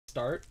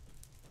Start.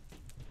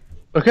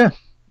 Okay.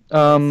 It's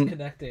Um,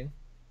 connecting.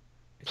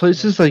 It's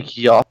Places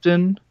connecting. like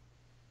Yopton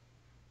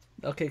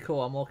Okay,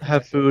 cool. I'm all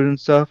have connected. food and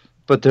stuff,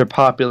 but they're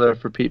popular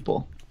for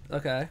people.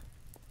 Okay.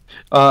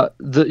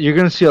 You're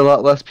gonna see a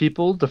lot less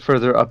people the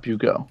further up you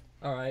go.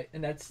 All right,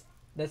 and that's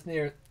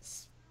near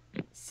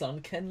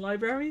Sunken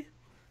Library.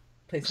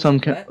 Places Some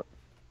like can, that.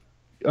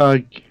 uh,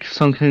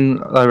 Sunken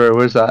Library.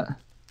 Where's that?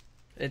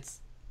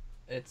 It's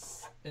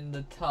it's in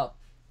the top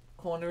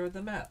corner of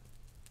the map.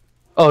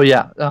 Oh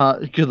yeah.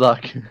 Good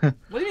luck. What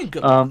do you mean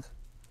good Um, luck?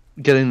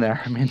 Getting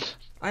there. I mean,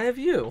 I have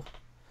you.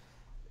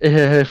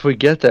 if we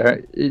get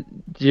there,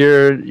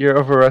 you're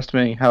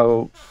overestimating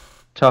how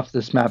tough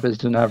this map is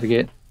to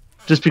navigate,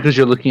 just because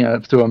you're looking at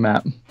it through a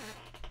map. I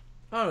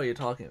don't know what you're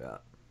talking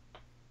about.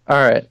 All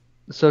right.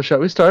 So shall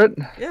we start?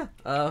 Yeah.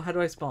 How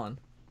do I spawn?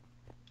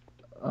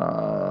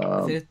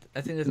 Um,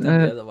 I think it's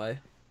done eh, the other way.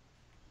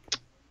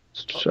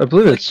 Oh, I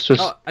believe click. it's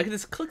just Oh, I can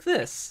just click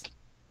this.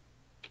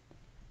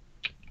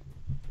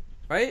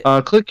 Right?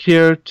 click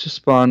here to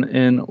spawn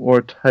in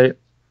or type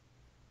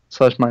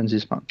slash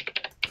MineZ spawn.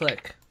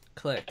 Click.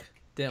 Click.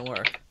 Didn't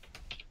work.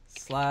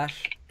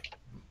 Slash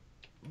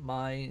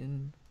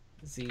mine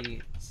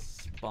z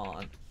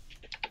spawn.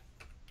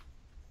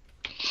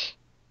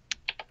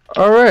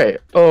 All right.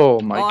 Oh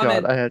my Oh, I'm God,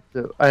 in.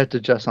 I had to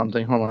adjust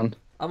something. Hold on.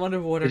 I'm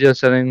underwater. Video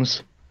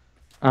settings.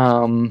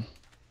 Um.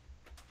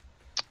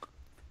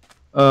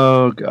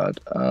 Oh God.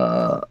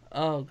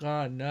 Oh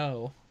god,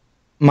 no.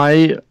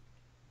 My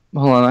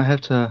hold on. I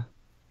have to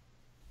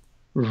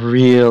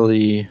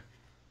really.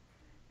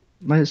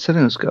 My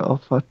settings got all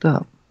fucked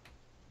up.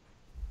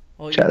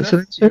 Well, Chat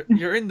settings. Maybe?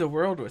 you're in the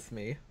world with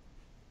me.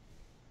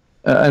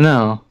 I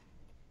know.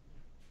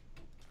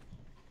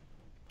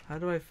 How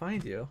do I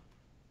find you?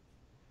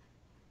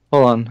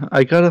 Hold on.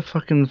 I gotta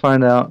fucking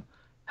find out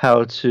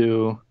how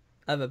to.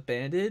 I have a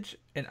bandage,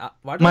 and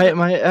why do I My have?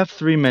 my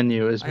F3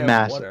 menu is I have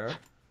massive. water.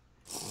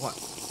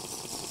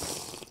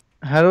 What?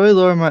 How do I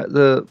lower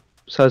the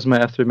size of my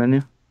F3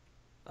 menu?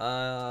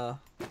 Uh,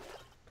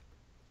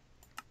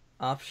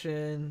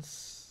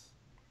 options,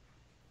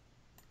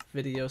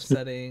 video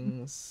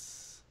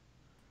settings.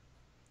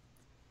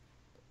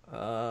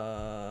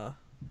 Uh,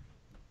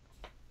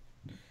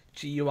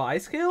 GUI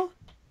scale.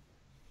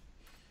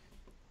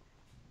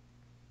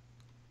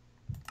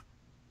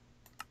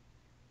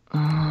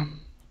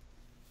 Um,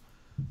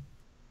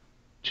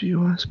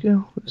 GUI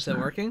scale? What Is is that that?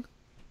 working?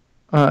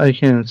 I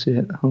can't see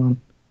it. Hold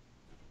on.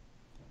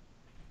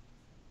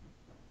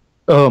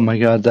 Oh my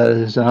God, that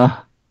is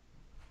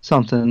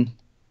something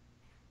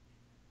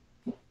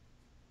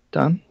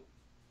done.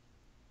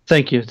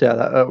 Thank you. Yeah,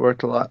 that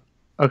worked a lot.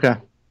 Okay.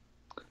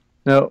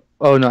 No.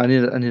 Oh no, I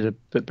need a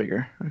bit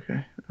bigger.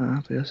 Okay.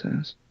 Video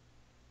settings.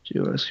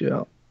 GUI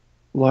scale.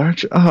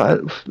 Large.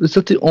 Is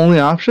that the only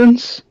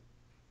options?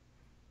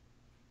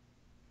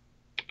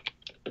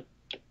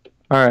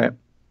 All right.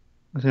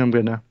 I think I'm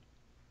good now.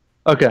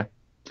 Okay.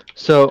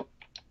 So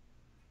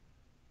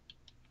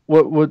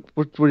what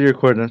are your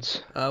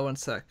coordinates? 1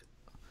 sec.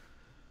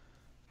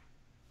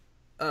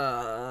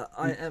 I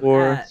am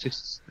Four, at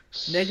six,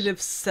 six.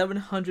 negative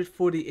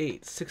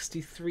 748,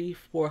 63,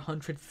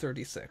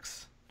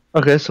 436.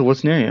 Okay, so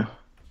what's near you?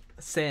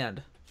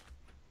 Sand.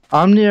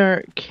 I'm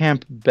near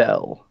Camp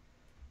Bell.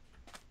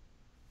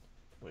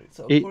 Wait,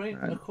 so Eight.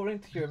 according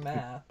to your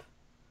map,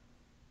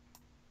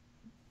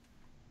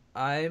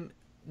 I'm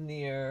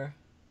near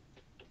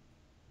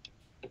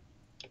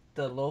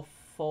the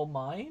Lofo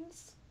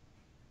Mines?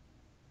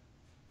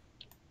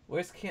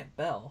 Where's Camp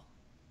Bell?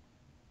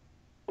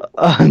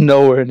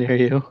 Nowhere near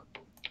you.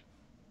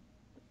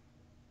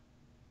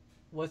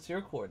 What's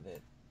your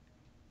coordinate?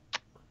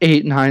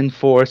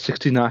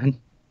 89469.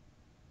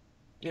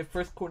 Your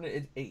first coordinate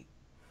is 8.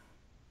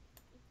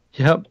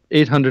 Yep,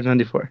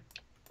 894.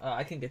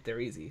 I can get there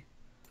easy.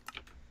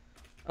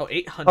 Oh,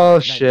 Oh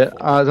shit.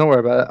 894. Don't worry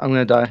about it. I'm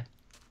gonna die.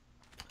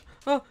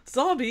 Oh,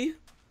 zombie!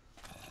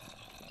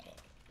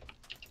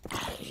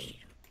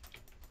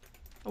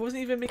 I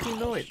wasn't even making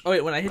noise. Oh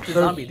wait, when I hit the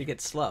zombie to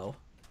get slow.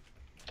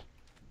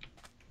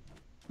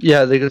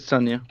 Yeah, they could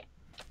stun you.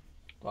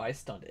 Well, I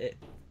stunned it.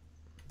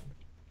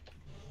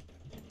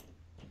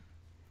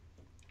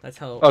 That's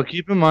how. Oh,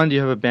 keep in mind you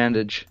have a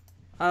bandage.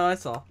 Oh,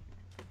 that's all.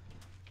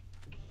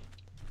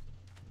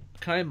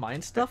 Can I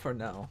mine stuff or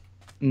no?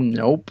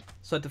 Nope.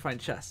 So I have to find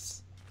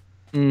chests.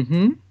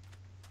 Mm-hmm.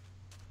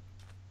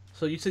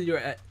 So you said you were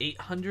at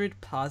 800,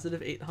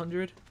 positive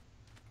 800?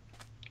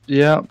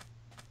 Yeah.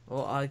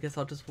 Well, I guess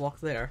I'll just walk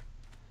there.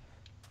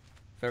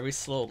 Very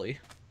slowly.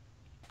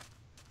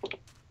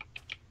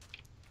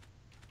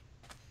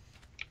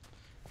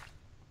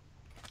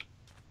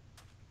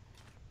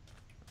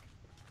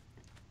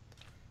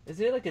 Is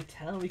there like a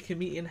town we can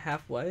meet in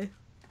halfway?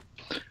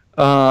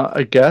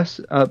 I guess.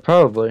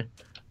 Probably.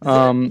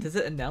 Does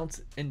it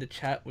announce in the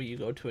chat where you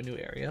go to a new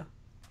area?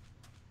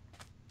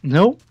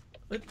 Nope.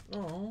 What?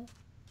 Oh.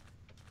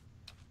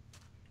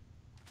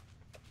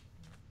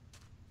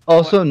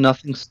 Also, What?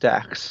 nothing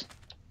stacks.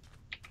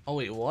 Oh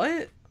wait,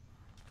 what?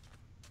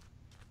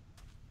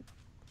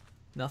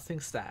 Nothing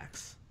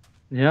stacks.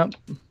 Yep.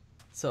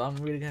 So I'm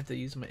really gonna have to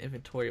use my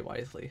inventory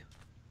wisely.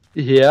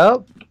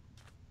 Yep.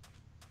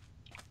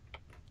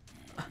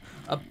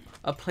 A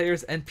a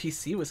player's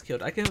NPC was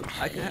killed. I can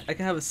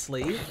have a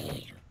slave.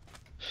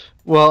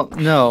 Well,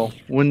 no.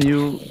 When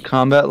you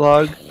combat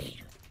log,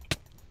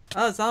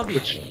 Ah, zombie.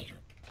 which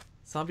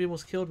Zombie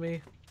almost killed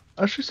me.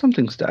 actually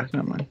something stacked.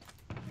 Never mind.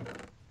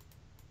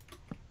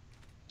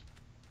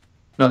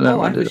 No, never Oh,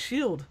 I mind. have a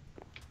shield.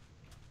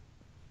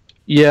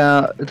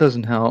 Yeah, it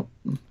doesn't help.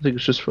 I think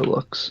it's just for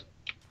looks.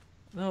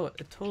 No,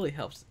 it totally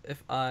helps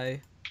if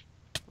I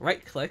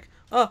right click.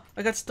 Oh,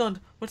 I got stunned.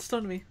 What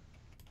stunned me?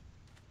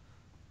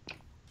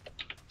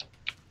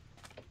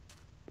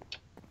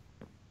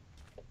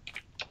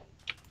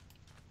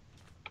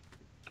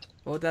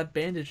 Well, that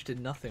bandage did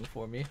nothing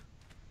for me.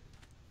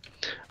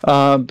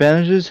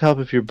 Bandages help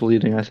if you're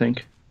bleeding, I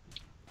think.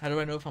 How do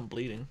I know if I'm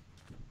bleeding?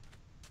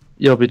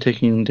 You'll be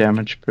taking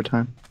damage per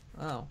time.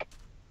 Oh.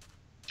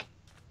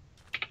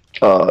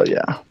 Oh,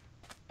 yeah.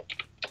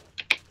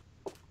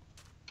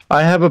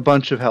 I have a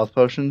bunch of health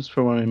potions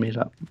for when we meet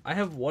up. I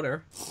have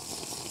water.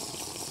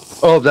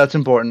 Oh, that's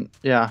important.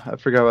 Yeah, I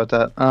forgot about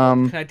that.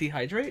 Can I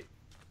dehydrate?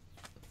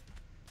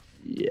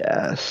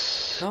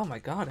 Yes. Oh my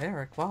god,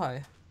 Eric,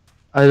 why?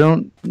 I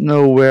don't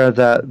know where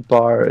that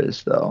bar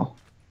is, though.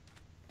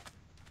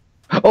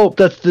 Oh,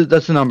 that's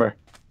the number.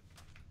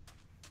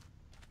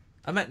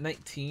 I'm at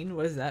 19.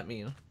 What does that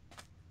mean?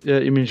 Yeah,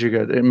 it means you're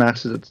good. It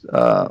maxes its,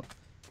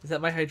 Is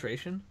that my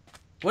hydration?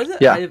 What does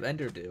the Yeah. Eye of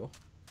Ender do?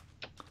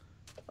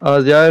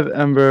 The Eye of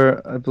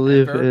Ember, I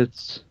believe Ember?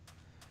 it's...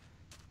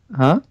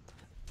 Huh?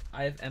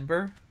 Eye of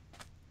Ember?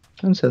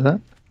 I didn't say that.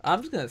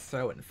 I'm just gonna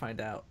throw it and find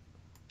out.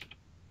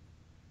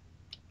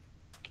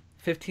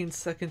 15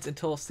 seconds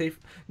until safe.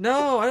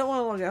 No, I don't want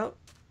to log out.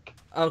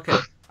 Okay,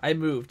 I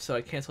moved, so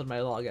I canceled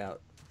my log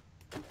out.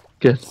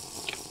 Good.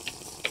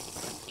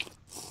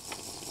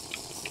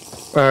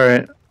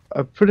 Alright,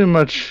 I pretty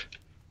much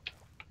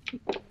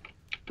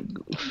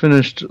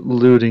finished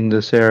looting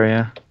this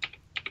area.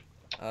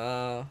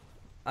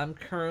 I'm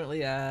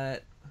currently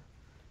at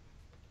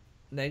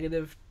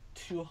negative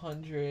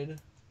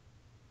 200.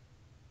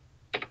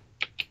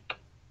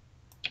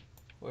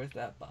 Where's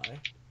that by?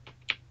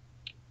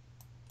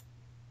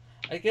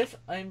 I guess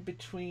I'm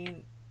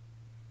between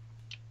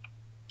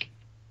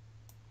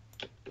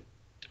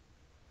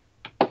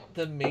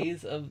the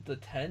maze of the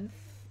 10th.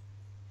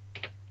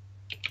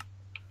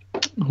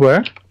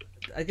 Where?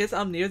 I guess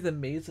I'm near the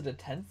maze of the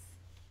 10th.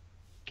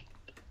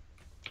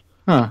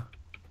 Huh.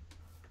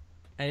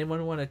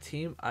 Anyone want a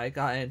team? I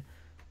got an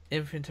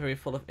inventory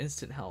full of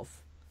instant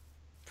health.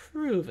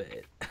 Prove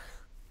it.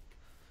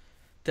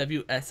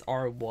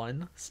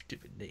 WSR1.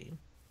 Stupid name.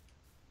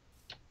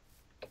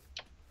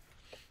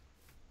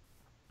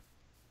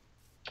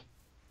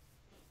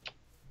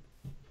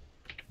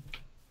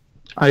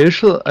 I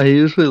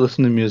usually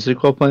listen to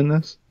music while playing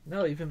this.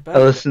 No, even I better.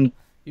 listen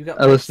You got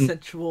I my listen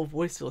sensual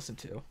voice to listen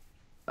to.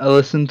 I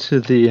listen to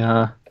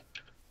the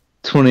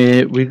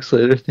 28 weeks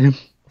later theme.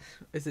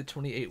 Is it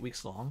 28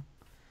 weeks long?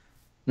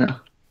 No.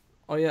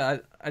 Oh yeah,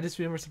 I just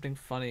remember something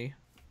funny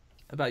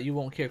about You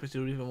Won't Care because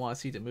you don't even want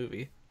to see the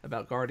movie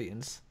about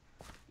Guardians.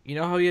 You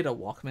know how he had a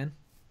Walkman?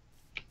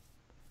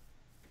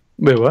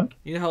 Wait, what?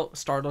 You know how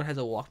Star-Lord has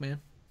a Walkman?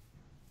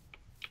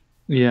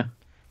 Yeah.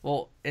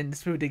 Well, in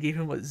this movie they gave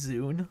him a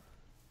Zune,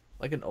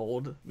 like an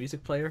old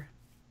music player.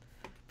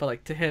 But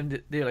like to him,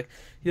 they're like,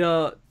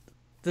 yeah,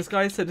 this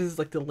guy said this is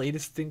like the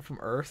latest thing from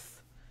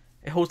Earth.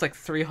 It holds like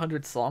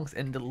 300 songs,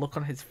 and the look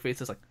on his face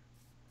is like,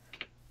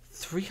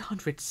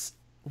 300?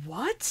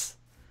 What?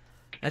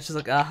 And she's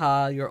like,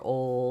 aha, you're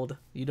old.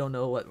 You don't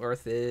know what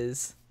Earth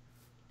is.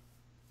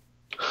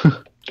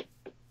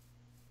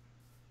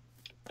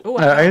 Oh,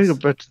 I gotta go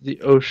back to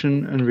the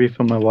ocean and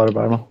refill my water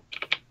bottle.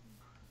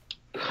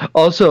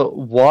 Also,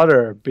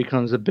 water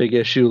becomes a big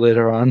issue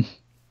later on.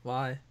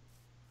 Why?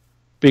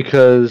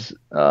 Because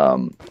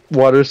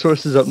water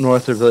sources up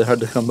north are really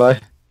hard to come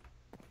by.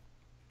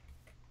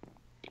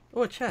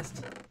 Oh, a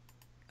chest.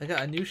 I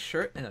got a new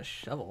shirt and a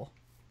shovel.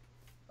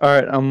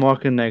 Alright, I'm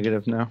walking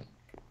negative now.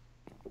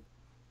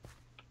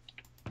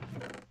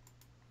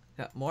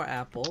 Got more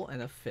apple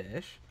and a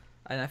fish,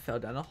 and I fell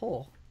down a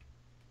hole.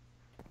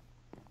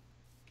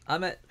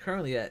 I'm at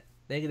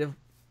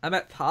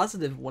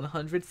positive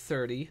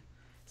 130,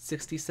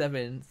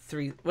 67,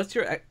 3. What's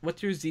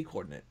your Z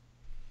coordinate?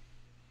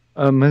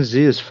 My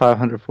Z is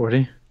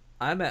 540.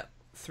 I'm at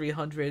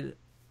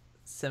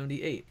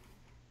 378.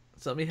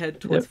 So let me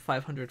head towards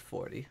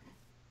 540.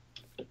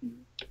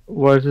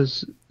 What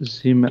does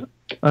Z matter?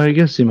 Oh, I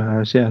guess Z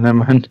matters. Yeah, never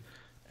mind.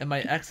 And my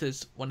X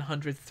is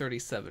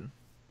 137.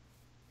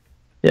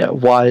 Yeah,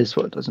 Y is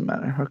what doesn't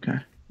matter. Okay.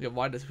 Yeah,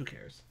 who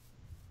cares?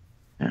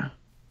 Yeah.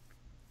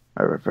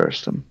 I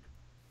reversed them.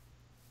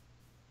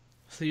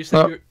 So you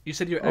said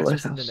your X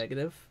was in the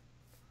negative?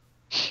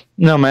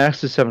 No, my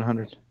X is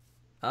 700.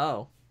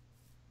 Oh.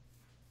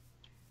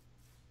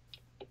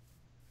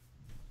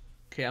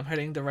 Okay, I'm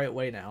heading the right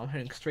way now. I'm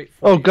heading straight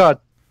for Oh, you. God.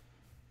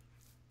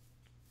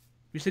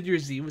 You said your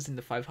Z was in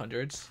the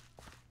 500s?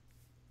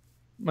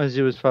 My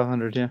Z was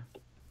 500, yeah.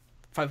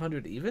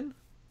 500 even?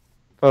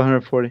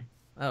 540.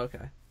 Oh,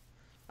 okay.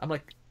 I'm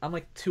like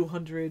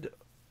 200,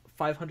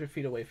 500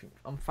 feet away from.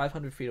 I'm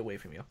 500 feet away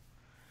from you.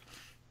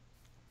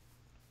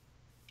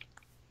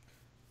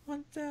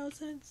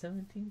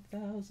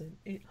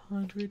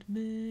 1,017,800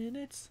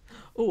 minutes.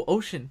 Oh,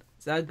 ocean.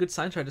 Is that a good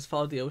sign? Should I just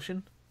follow the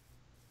ocean?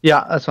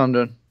 Yeah, that's what I'm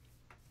doing.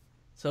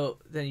 So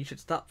then you should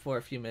stop for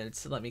a few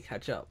minutes to let me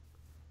catch up.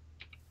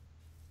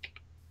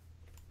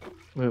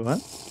 Wait,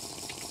 what?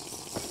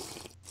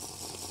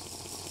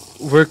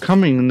 We're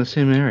coming in the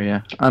same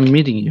area. I'm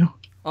meeting you.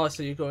 Oh,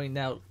 so you're going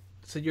now.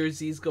 So your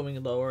Z's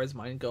going lower, is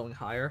mine going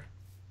higher?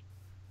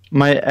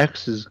 My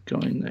X is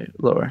going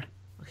lower.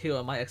 Okay,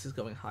 well, my X is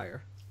going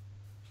higher.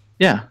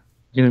 Yeah,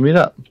 you're gonna meet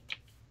up.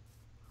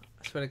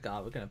 I swear to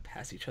God, we're gonna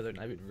pass each other and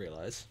I didn't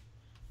realize.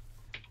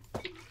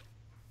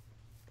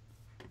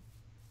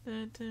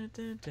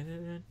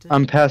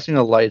 I'm passing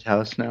a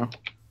lighthouse now.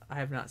 I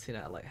have not seen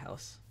that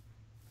lighthouse.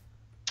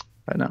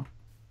 I know.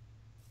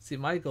 See,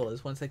 my goal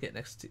is once I get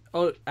next to...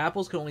 Oh,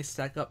 apples can only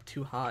stack up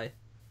too high.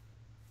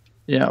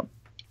 Yeah.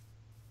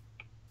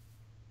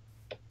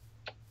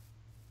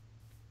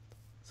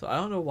 So I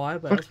don't know why,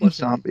 but Fucking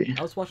zombie.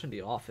 I was watching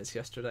The Office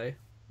yesterday.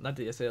 Not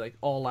yesterday, like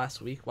all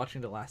last week,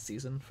 watching the last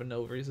season for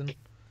no reason.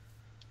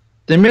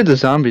 They made the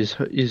zombies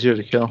easier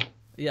to kill.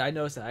 Yeah, I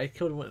noticed that. I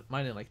killed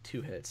mine in like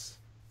 2 hits.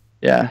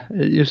 Yeah,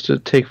 it used to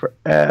take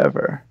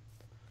forever.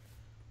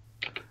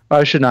 Oh,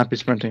 I should not be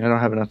sprinting. I don't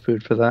have enough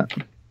food for that.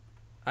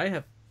 I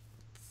have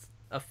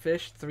a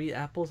fish, 3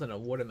 apples, and a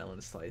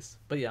watermelon slice.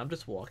 But yeah, I'm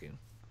just walking.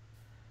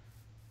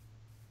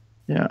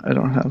 Yeah, I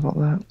don't have all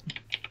that.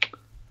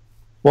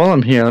 While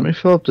I'm here, let me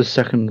fill up the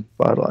second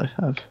bottle I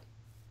have.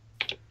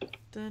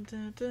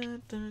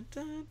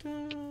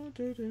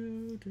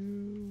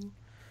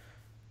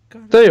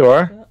 There you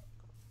are.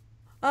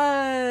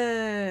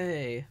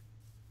 Hey!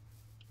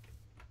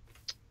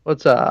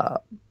 What's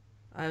up?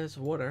 There's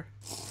water.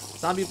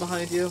 Zombie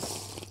behind you.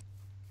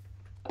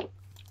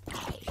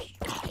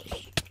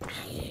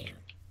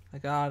 I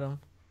got him.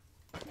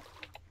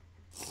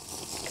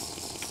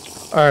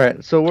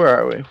 Alright, so where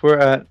are we? We're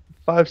at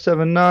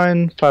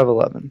 579,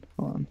 511.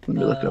 Hold on, let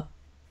me look up.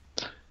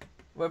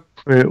 What's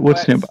we're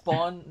nearby? at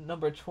spawn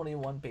number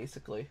 21,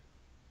 basically.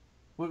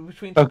 We're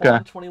between Okay.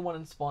 spawn 21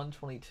 and spawn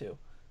 22.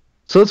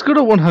 So let's go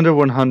to 100,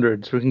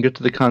 100 so we can get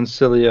to the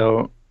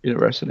Concilio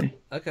University.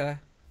 Okay.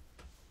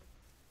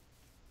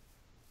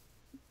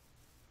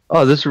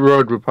 Oh, this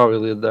road would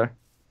probably lead there.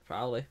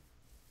 Probably.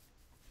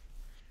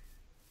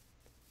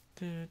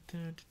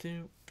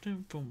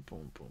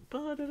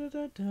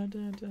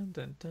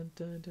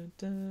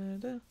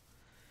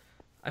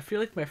 I feel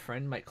like my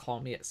friend might call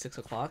me at 6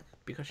 o'clock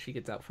because she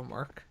gets out from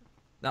work.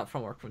 Not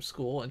from work, from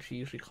school, and she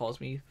usually calls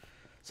me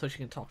so she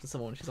can talk to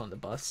someone when she's on the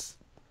bus.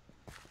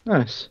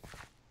 Nice.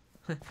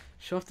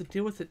 She'll have to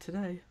deal with it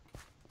today.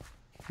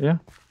 Yeah.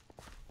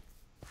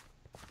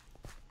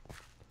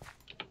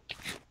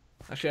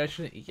 Actually, I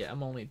shouldn't eat yet.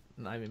 I'm only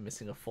not even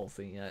missing a full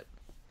thing yet.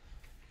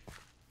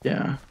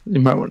 Yeah,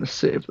 you might want to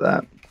save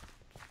that.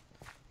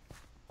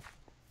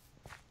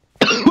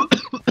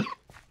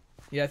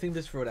 Yeah, I think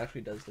this road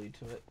actually does lead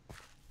to it.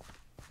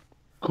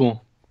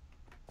 Cool.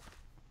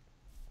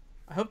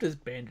 I hope there's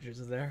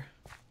bandages there.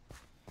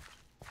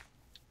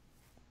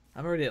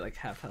 I'm already at like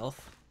half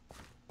health.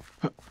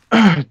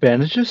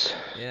 Bandages?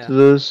 Yeah. To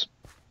those?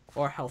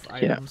 Or health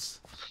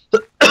items.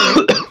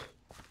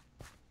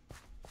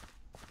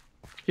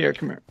 Here,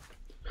 come here.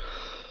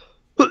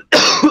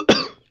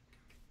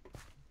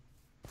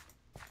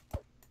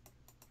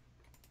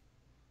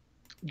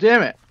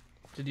 Damn it!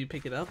 Did you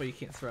pick it up or you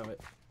can't throw it?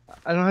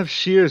 I don't have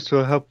shears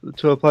to help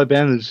to apply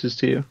bandages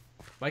to you.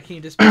 Why can't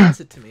you just pass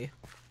it to me?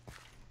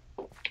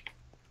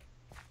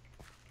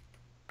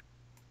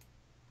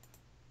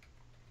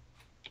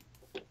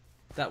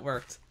 That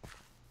worked.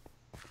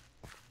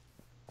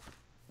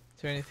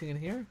 Is there anything in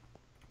here?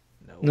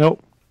 No.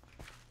 Nope.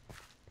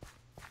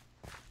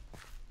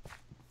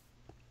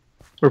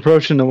 We're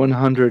approaching the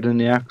 100 in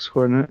the X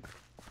coordinate.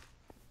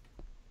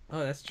 Oh,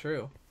 that's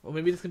true. Well,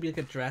 maybe this can be like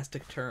a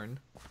drastic turn.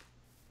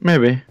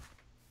 Maybe.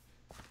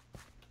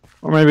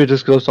 Or maybe it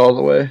just goes all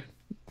the way.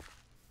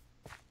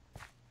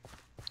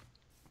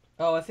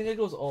 Oh, I think it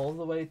goes all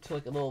the way to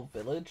like a little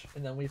village,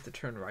 and then we have to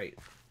turn right.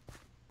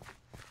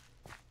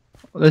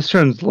 This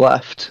turns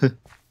left.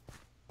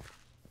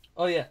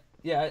 Oh yeah,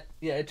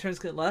 it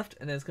turns left,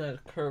 and then it's gonna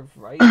curve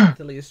right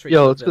to lead us straight.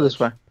 Yo, to let's go this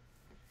way.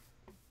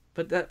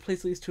 But that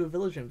place leads to a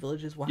village, and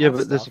villages will have Yeah,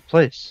 but there's a stuff.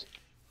 place.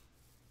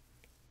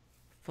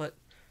 But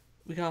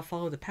we gotta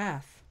follow the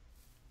path.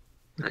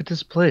 Look at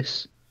this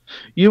place.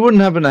 You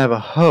wouldn't happen to have a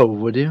hoe,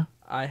 would you?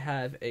 I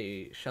have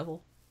a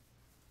shovel.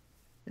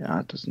 Yeah,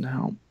 it doesn't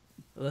help.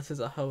 Unless there's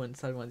a hoe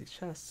inside one of these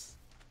chests.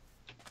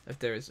 If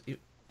there is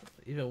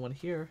even one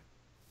here.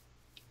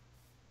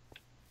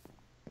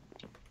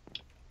 I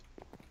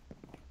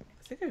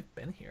think I've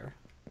been here.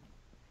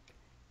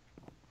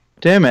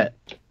 Damn it.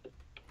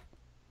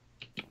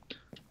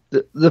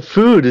 The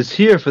food is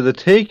here for the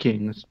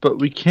takings, but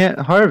we can't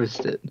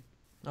harvest it.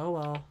 Oh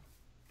well.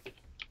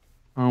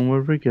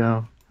 Onward we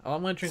go. Oh,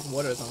 I'm gonna drink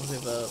water as long as we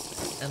have a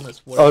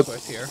endless water Oh.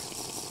 source here.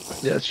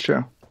 Yeah, it's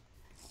true.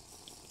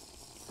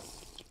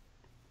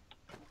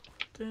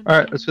 All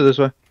right, let's go this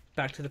way.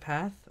 Back to the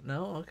path?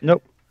 No? Okay.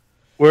 Nope.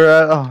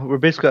 We're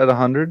basically at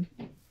 100.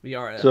 We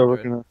are at So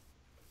 100. we're gonna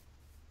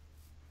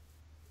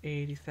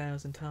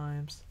 80,000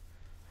 times.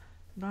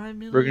 We're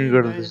gonna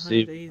go to the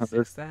Z.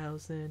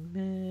 9,986,000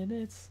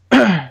 minutes.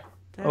 Oh,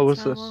 That's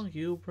what's how this? long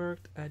you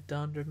worked at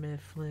Dunder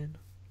Mifflin.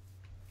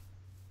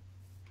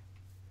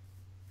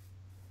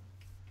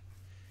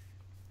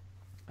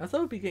 I thought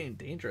it would be getting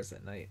dangerous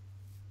at night.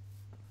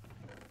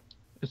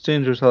 It's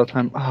dangerous all the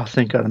time. Oh,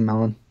 thank God, a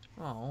melon.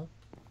 Oh.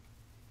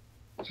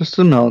 Just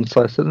a melon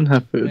slice. I didn't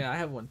have I food. mean, I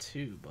have one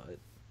too, but...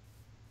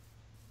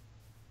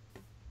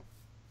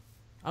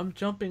 I'm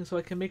jumping so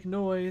I can make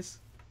noise.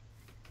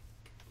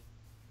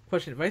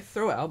 Question, if I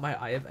throw out my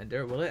Eye of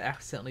Ender, will it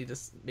accidentally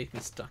just make me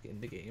stuck in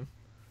the game?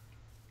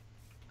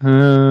 I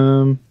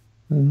don't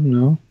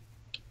know.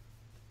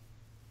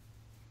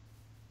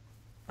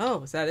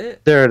 Oh, is that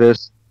it? There it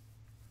is.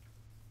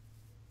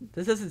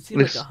 This doesn't seem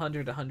like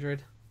 100,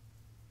 100.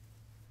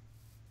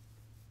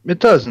 It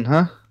doesn't,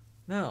 huh?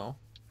 No.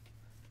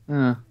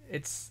 Yeah.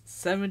 It's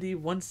 70,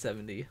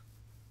 170.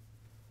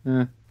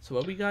 Yeah. So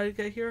what we gotta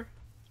get here?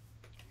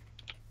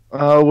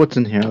 What's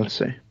in here? Let's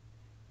see.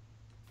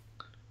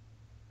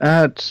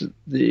 At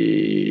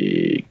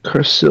the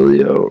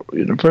Carcilio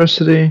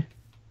University,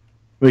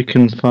 we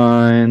can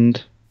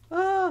find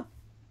Ah!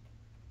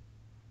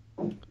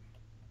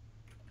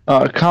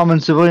 common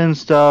civilian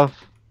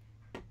stuff,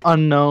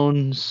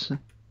 unknowns,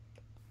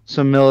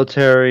 some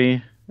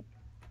military.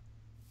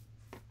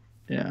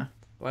 Yeah.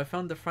 Well, I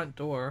found the front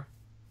door.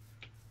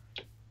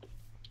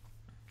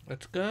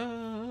 Let's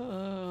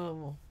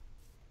go.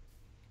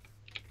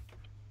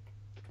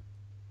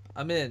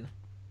 I'm in.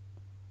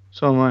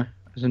 So am I. I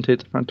didn't take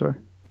the front door.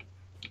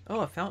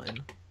 Oh, a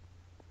fountain.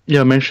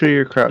 Yeah, make sure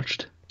you're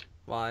crouched.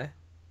 Why?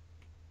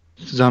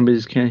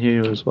 Zombies can't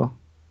hear you as well.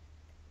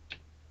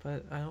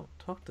 But I don't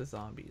talk to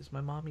zombies. My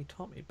mommy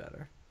taught me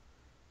better.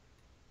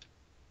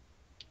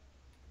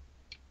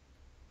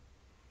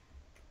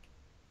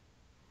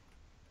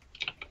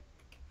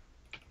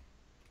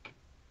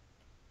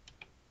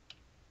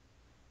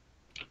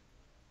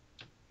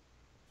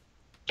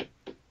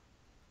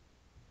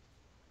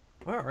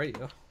 Where are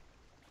you?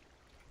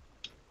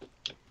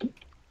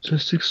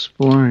 Just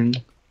exploring.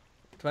 Do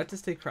I have to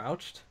stay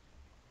crouched?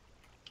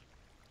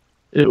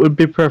 It would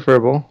be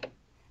preferable.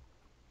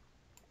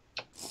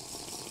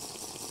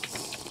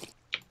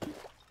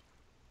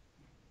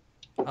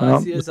 Oh, I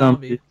see a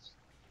zombie.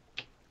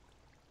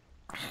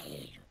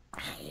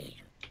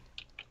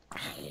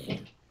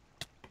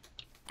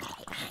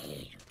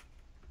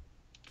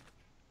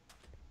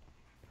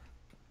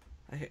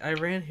 I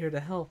ran here to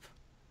help.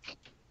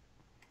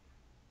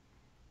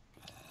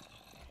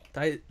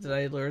 Did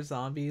I lure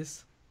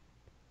zombies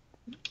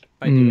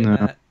by doing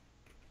that?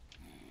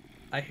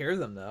 I hear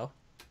them though.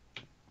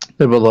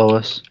 They're below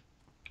us.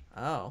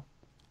 Oh.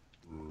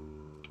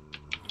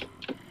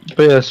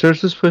 But yeah,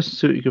 search this place and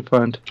see what you can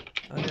find.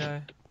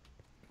 Okay.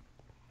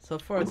 So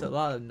far it's a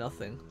lot of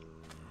nothing.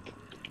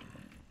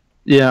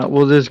 Yeah,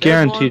 well there's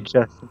guaranteed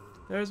chests.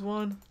 There's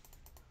one.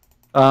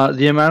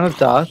 The amount of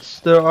dots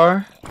there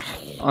are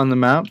on the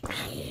map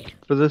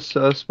for this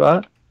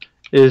spot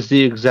is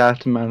the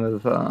exact amount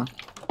of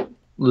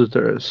loot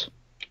there is.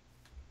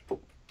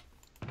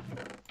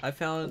 I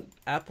found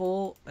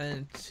apple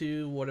and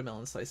 2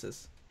 watermelon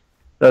slices.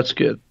 That's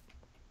good.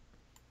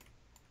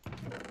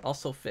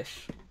 Also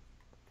fish.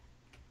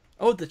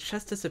 Oh, the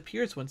chest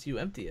disappears once you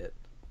empty it.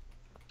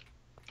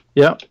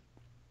 Yep.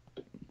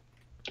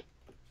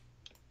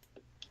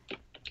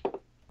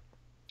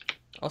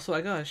 Also,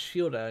 I got a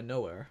shield out of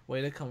nowhere.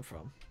 Where'd it come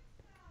from?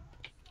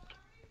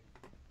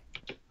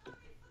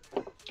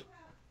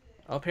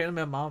 Oh,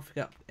 apparently my mom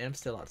forgot I'm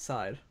still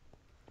outside.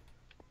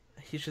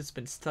 He's just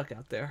been stuck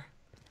out there.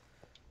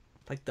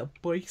 Like the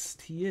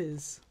beast he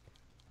is.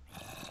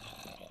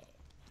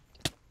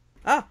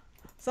 Ah!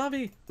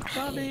 Zombie!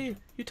 Zombie!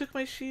 You took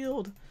my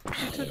shield!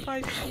 You took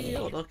my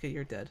shield! Okay,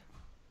 you're dead.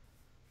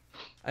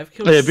 I've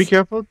killed... Oh, yeah, be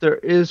careful. There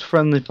is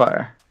friendly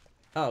fire.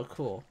 Oh,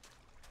 cool.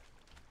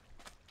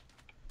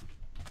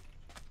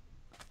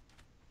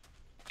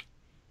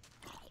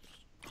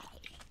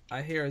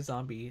 I hear a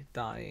zombie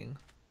dying.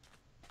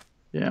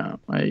 Yeah,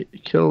 I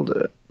killed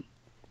it.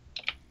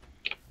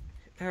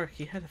 Eric,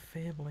 he had a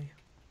family.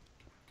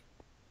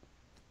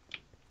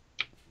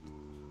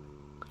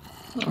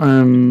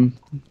 Ah!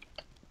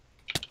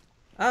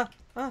 Ah!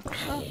 Ah!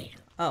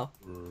 Oh.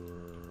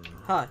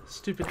 Ha!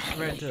 Stupid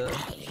ran to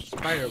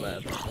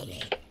spiderweb.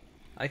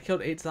 I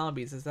killed 8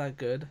 zombies. Is that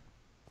good?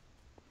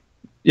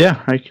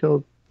 Yeah, I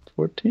killed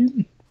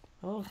 14.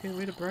 Oh, okay.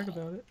 Way to brag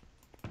about it.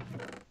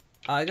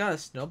 I got a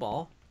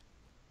snowball.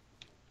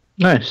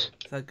 Nice.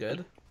 Is that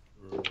good?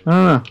 I don't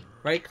know.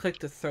 Right click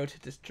to throw to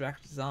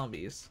distract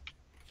zombies.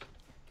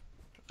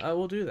 I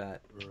will do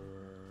that.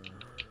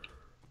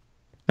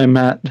 Hey,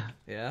 Matt.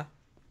 Yeah?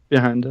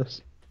 Behind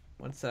us.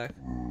 One sec.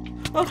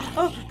 Oh!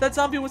 Oh! That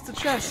zombie was the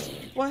chest!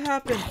 What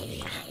happened?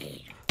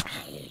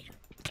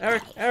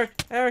 Eric, Eric,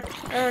 Eric,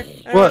 Eric,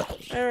 Eric,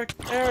 What? Eric,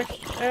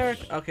 Eric, Eric.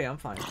 Okay, I'm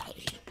fine.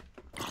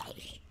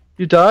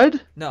 You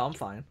died? No, I'm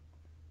fine.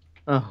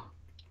 Oh.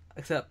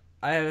 Except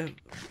I have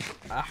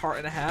a heart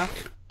and a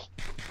half.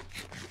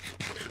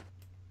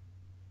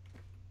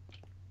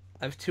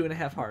 I have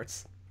 2.5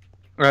 hearts.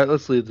 Alright,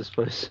 let's leave this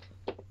place.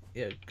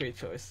 Yeah, great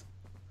choice.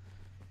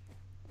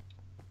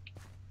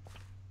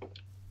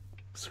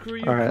 Screw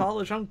you, All right.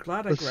 college. I'm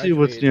glad I Let's graduated. see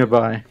what's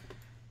nearby.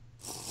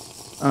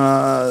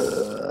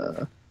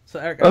 So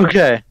Eric,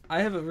 Okay.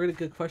 I have a really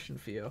good question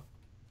for you.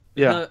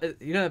 Yeah.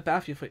 You know,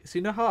 baff you. So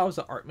you know how I was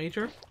an art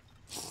major?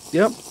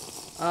 Yep.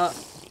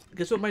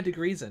 Guess what my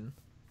degree's in?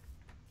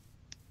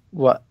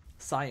 What?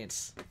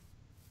 Science.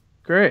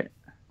 Great.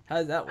 How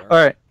does that work? All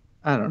right.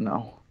 I don't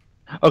know.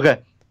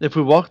 Okay. If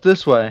we walk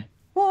this way,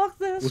 Walk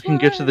this we can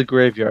get to the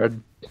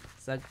graveyard.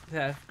 Does that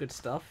have good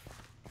stuff?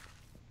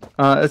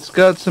 It's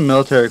got some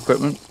military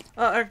equipment.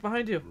 Oh, Eric,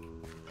 behind you.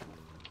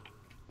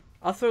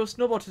 I'll throw a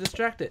snowball to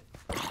distract it.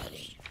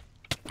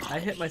 I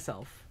hit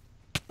myself.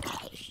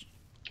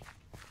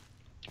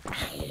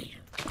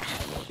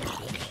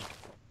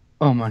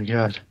 Oh my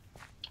god.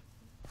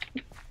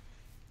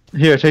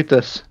 Here, take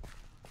this.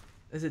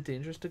 Is it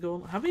dangerous to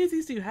go? How many of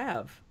these do you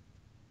have?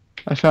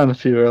 I found a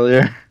few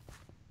earlier.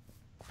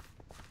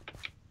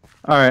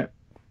 Alright.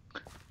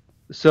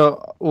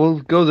 So, we'll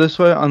go this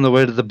way on the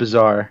way to the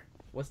bazaar.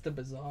 What's the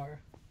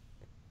bazaar?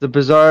 The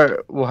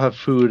bazaar will have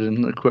food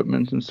and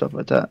equipment and stuff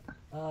like that.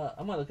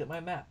 I'm gonna look at my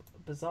map.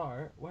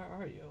 Bazaar, where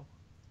are you?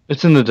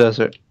 It's in the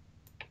desert.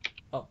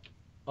 Oh,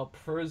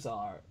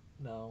 Prezar.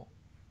 No.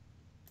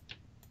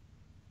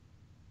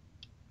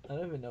 I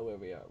don't even know where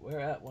we are. We're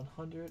at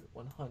 100,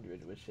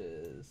 100, which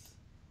is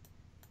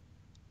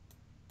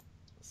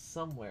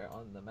somewhere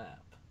on the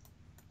map.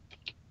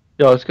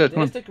 Yo, let's go. Come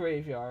There's on. the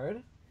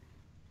graveyard.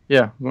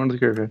 Yeah, we're going to the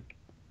graveyard.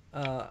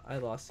 I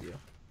lost you.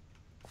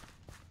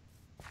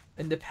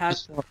 In the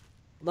path,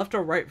 left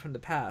or right from the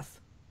path?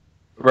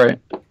 Right.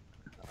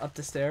 Up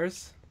the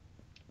stairs?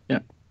 Yeah.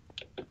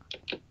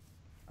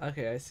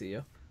 Okay, I see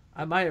you.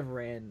 I might have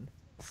ran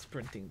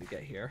sprinting to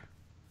get here.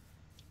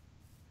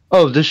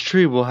 Oh, this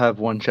tree will have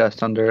one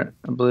chest under it,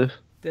 I believe.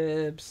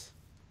 Dibs.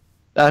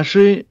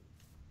 Actually,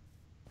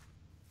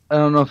 I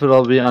don't know if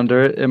it'll be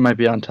under it. It might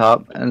be on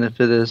top, and if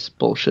it is,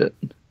 bullshit.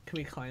 Can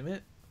we climb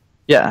it?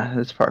 Yeah,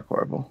 it's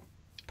parkourable.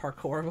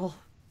 Parkourable?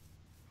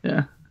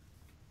 Yeah.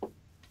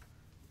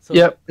 So,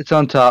 Yep, it's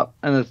on top,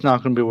 and it's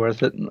not going to be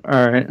worth it.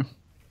 Alright.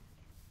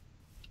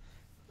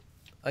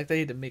 Like they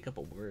need to make up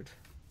a word.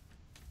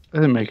 I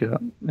didn't make it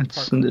up.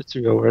 It's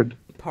a real word.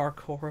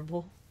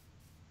 Parkourable?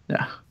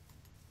 Yeah.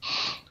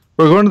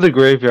 We're going to the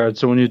graveyard,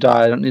 so when you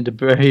die, I don't need to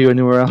bury you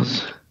anywhere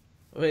else.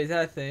 Wait, is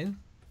that a thing?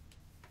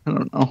 I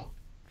don't know.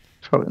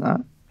 Probably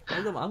not.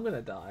 I'm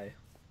gonna die.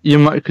 You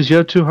might, because you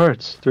have 2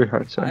 hearts. 3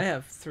 hearts, I sorry.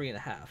 have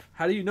 3.5.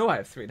 How do you know I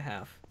have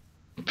 3.5?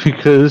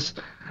 Because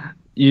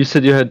you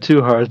said you had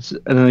 2 hearts,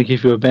 and then I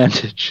gave you a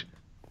bandage.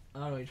 I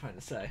don't know what you're trying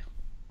to say.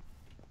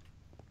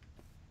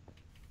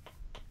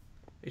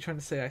 Are you trying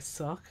to say I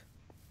suck?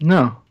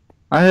 No.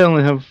 I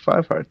only have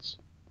 5 hearts.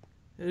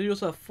 You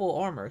also have full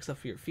armor except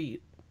for your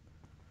feet.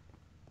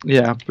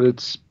 Yeah, but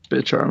it's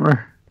bitch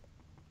armor.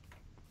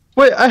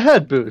 Wait, I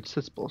had boots.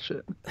 That's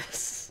bullshit.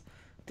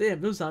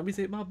 Damn, those zombies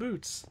ate my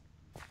boots.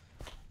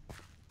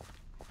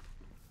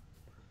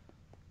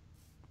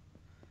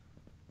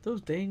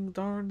 Those dang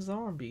darn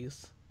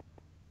zombies.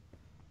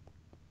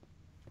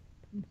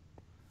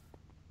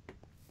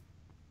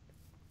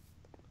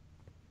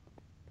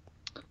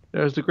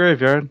 There's the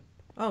graveyard.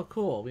 Oh,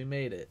 cool. We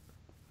made it.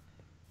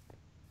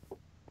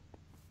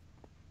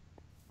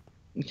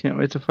 You can't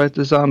wait to fight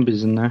the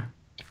zombies in there.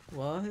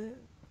 What?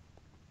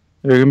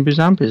 There are gonna be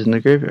zombies in the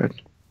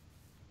graveyard.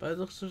 But it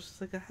looks just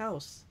like a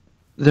house.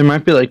 There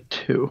might be like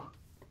 2.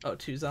 Oh,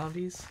 2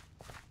 zombies?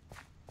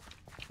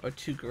 Or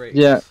 2 graves?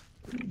 Yeah.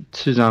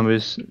 2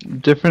 zombies.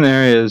 Different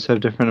areas have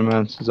different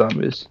amounts of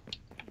zombies.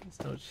 There's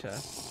no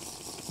chest.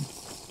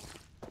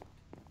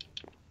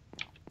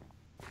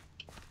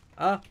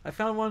 Ah, I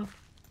found one.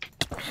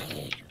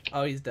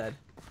 Oh, he's dead.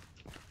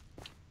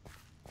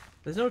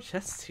 There's no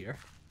chests here.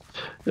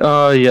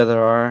 Oh, yeah,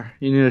 there are.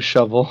 You need a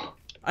shovel.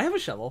 I have a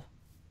shovel.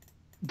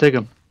 Dig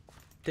them.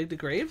 Dig the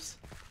graves?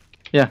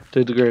 Yeah,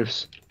 dig the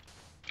graves.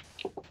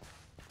 Do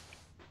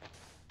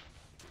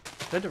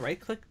I have to right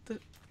click the...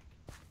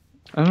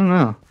 I don't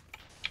know.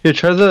 Here,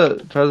 try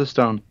the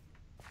stone.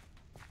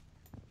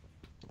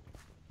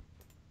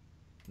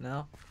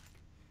 No.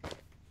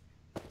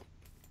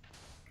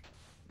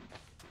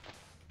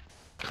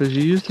 Because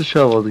you use the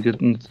shovel to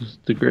get into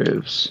the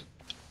graves.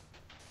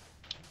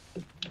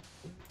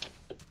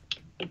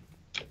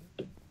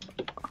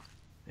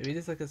 Maybe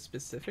there's like a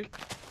specific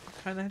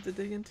kind I have to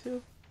dig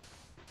into?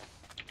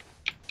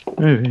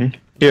 Maybe.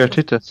 Here,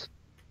 take this.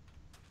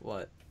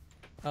 What?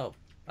 Oh,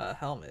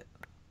 helmet.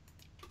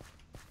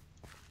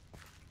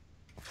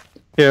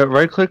 Here,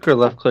 right click or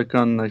left click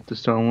on like the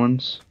stone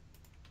ones.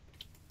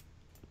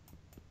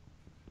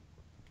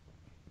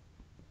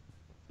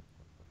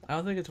 I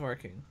don't think it's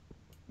working.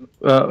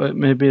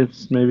 Maybe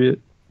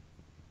it.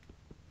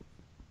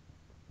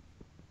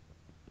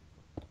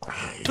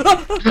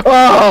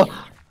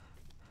 Oh!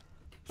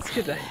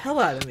 Scared the hell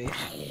out of me.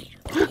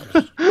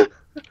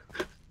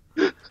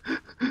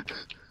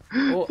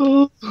 Oh,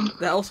 Oh.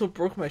 that also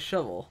broke my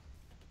shovel.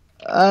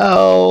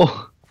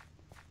 Ow.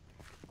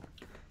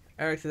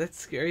 Eric, did that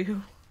scare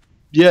you?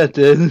 Yeah, it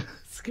did.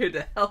 Scared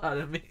the hell out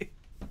of me.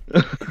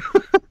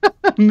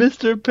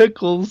 Mr.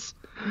 Pickles.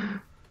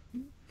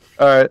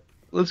 Alright,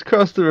 let's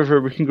cross the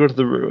river. We can go to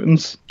the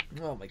ruins.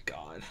 Oh my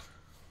god.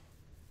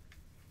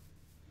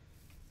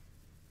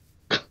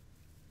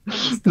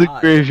 The Die.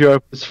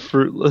 graveyard was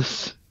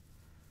fruitless.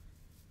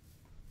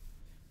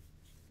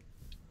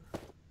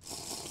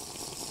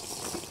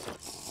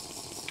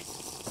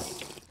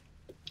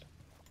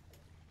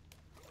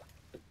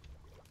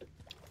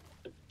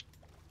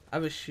 I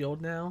have a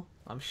shield now.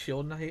 I'm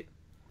Shield Knight.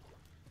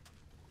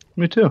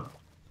 Me too.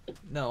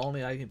 No,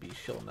 only I can be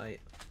Shield Knight.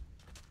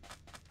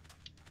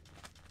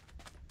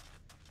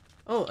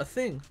 Oh, a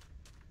thing.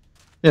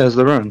 Yeah, it's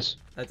the ruins.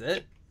 That's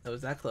it? That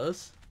was that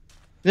close?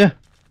 Yeah.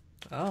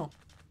 Oh.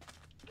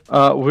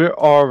 We're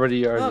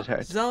already Oh,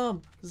 attacked.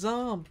 Zom.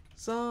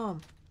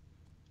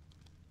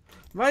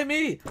 Why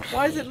me?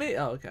 Why is it me?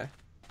 Oh, okay.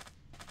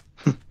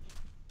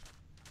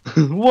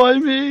 Why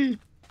me?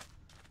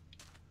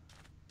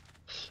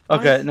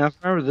 Okay, Why? now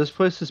remember, this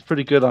place is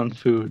pretty good on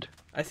food.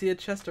 I see a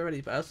chest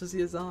already, but I also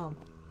see a Zom.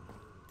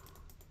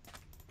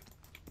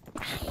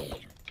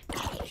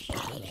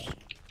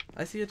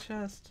 I see a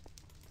chest.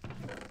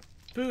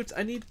 Boots!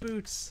 I need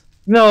boots!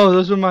 No,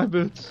 those are my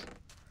boots.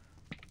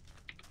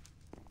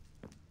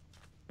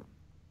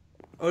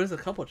 Oh, there's a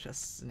couple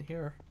chests in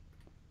here.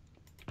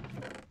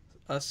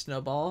 A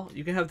snowball.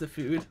 You can have the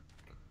food.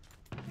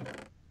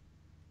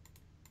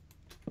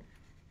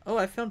 Oh,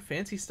 I found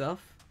fancy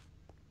stuff.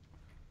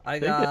 I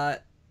Take it.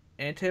 got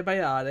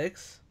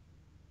antibiotics.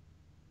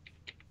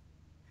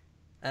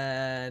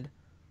 And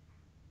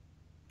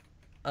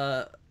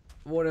a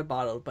water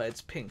bottle, but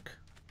it's pink.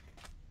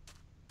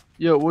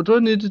 Yo, what do I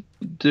need to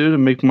do to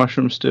make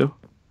mushroom stew?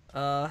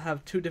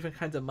 Have 2 different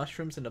kinds of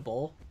mushrooms in a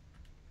bowl.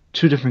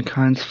 2 different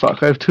kinds?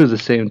 Fuck, I have 2 of the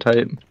same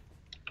type.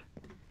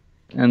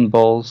 And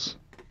bowls.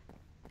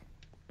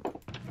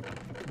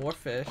 More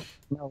fish.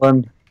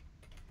 Melon.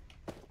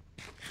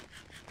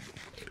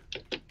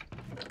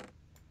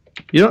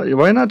 You know,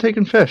 why not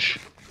taking fish?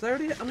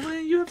 I'm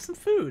letting you have some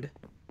food.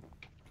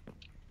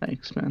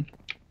 Thanks, man.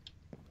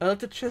 I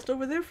left a chest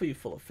over there for you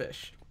full of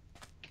fish.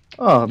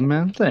 Oh,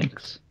 man,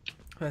 thanks.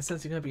 But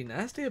since you're gonna be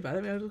nasty about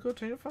it, maybe I'll just go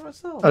take it for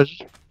myself. I was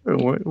just,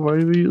 why were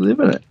you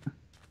leaving it?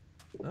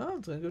 Oh,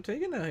 I'm gonna go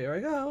take it now. Here I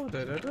go.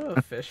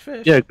 Fish.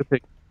 Yeah, good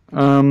pick.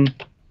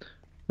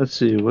 Let's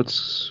see,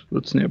 what's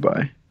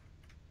nearby?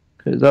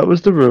 Okay, that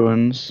was the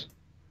ruins.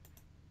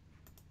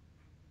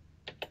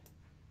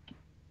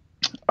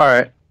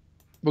 Alright,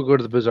 we'll go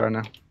to the bazaar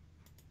now.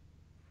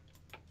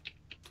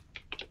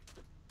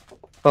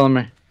 Follow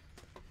me.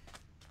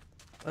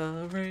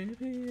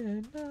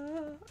 Arabian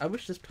night. I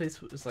wish this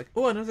place was like.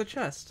 Oh, another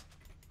chest.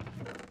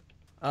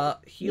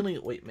 Healing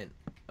ointment.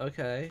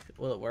 Okay,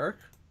 will it work?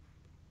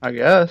 I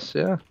guess,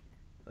 yeah.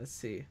 Let's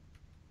see.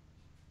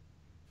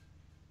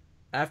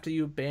 After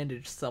you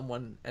bandage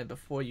someone and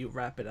before you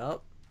wrap it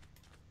up.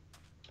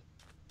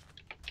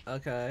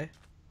 Okay,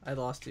 I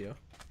lost you.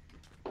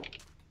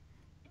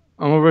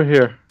 I'm over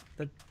here.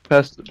 The-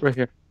 Past, right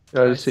here.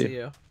 Yeah, I I see see you.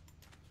 you.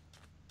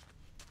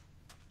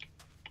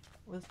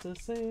 It's the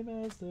same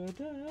as the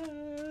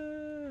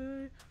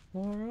day.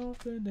 More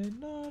often than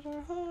not,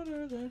 are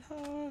harder than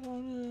hard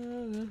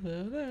on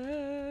the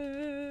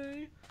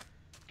day.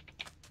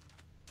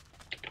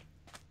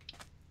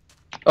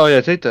 Oh yeah,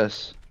 take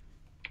this.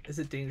 Is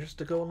it dangerous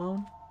to go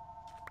alone?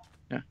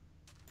 Yeah.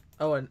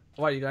 Oh, and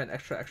why, you got an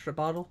extra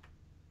bottle?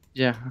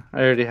 Yeah, I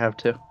already have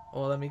 2.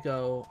 Well, let me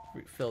go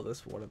refill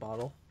this water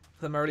bottle.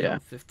 'Cause I'm already Yeah. on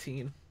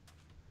 15.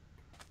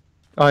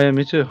 Oh yeah,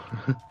 me too.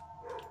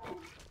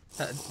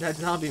 That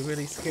zombie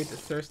really scared the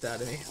thirst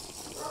out of me.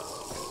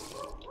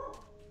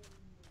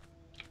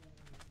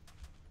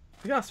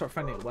 We gotta start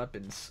finding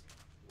weapons.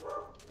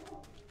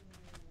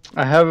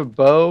 I have a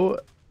bow,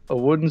 a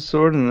wooden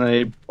sword, and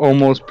a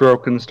almost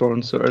broken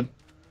stone sword.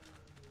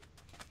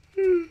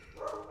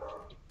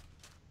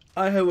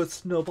 I have a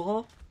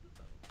snowball,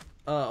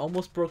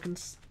 almost broken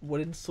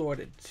wooden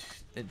sword,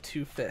 and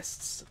 2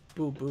 fists.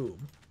 Boom,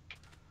 boom.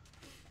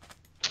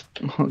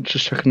 Oh,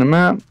 just checking the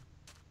map.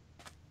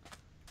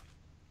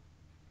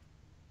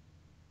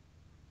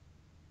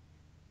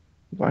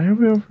 Why are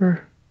we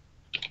over?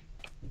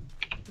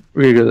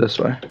 We go this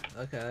way.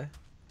 Okay.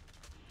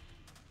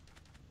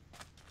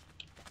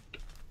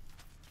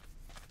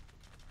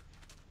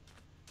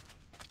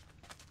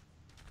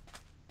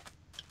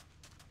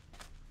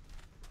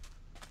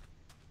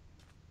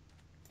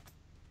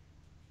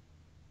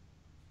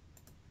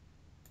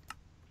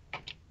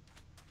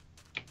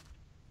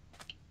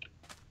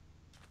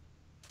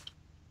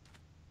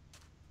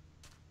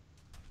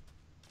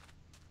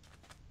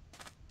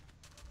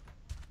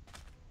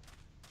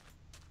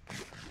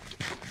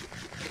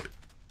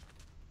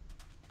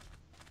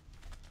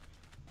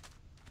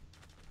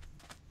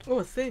 Oh,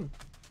 a thing.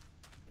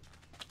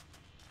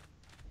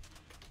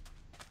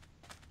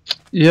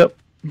 Yep.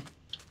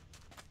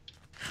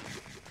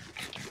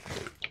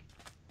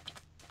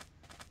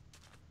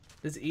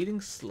 Does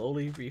eating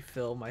slowly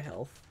refill my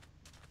health?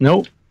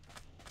 Nope.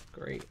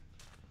 Great.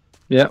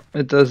 Yep,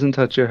 it doesn't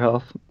touch your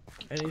health.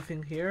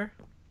 Anything here?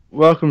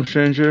 Welcome,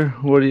 stranger.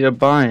 What are you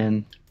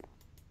buying?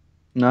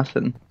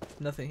 Nothing.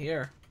 Nothing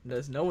here.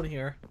 There's no one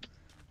here.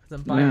 Because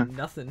I'm Yeah. buying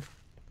nothing.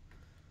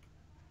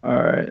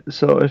 Alright,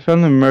 so I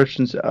found the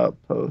merchant's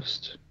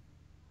outpost.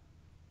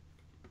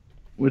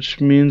 Which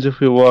means if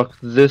we walk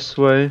this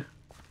way,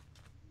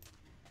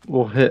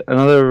 we'll hit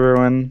another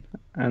ruin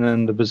and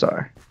then the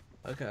bazaar.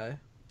 Okay.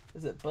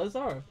 Is it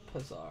Bazaar or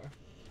Pazar?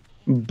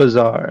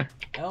 Bazaar.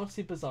 I don't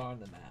see Bazaar on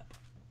the map.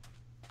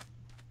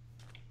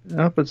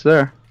 Nope, it's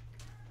there.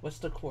 What's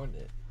the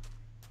coordinate?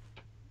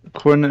 The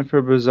coordinate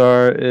for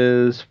bazaar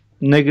is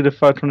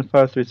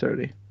 -525,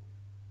 330.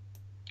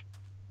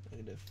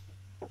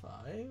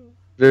 -5?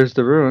 There's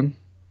the ruin.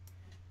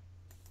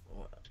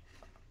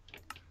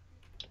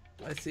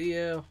 I see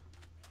you.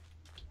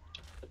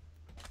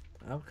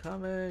 I'm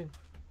coming.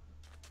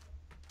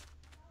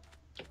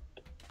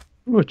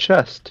 Ooh, a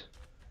chest.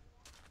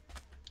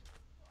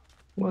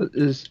 What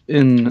is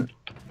in...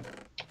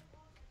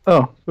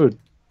 Oh, food.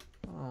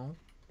 Oh.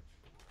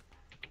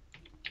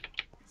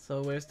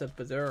 So where's the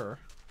bazaar?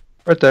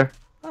 Right there.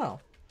 Oh.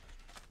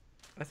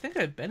 I think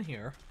I've been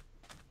here.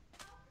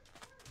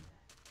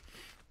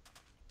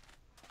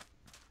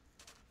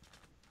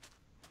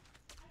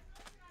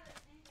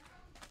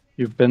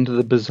 You've been to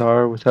the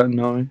bazaar without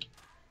knowing?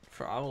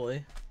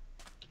 Probably.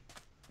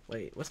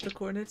 Wait, what's the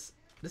coordinates?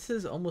 This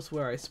is almost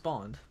where I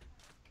spawned.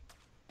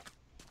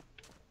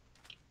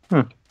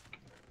 Huh.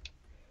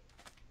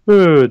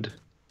 Food.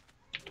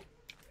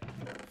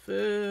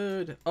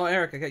 Food. Oh,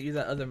 Eric, I got you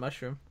that other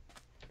mushroom.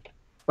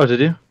 Oh, did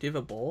you? Do you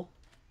have a bowl?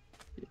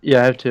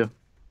 Yeah, I have 2.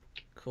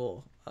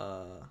 Cool.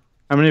 How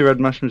many red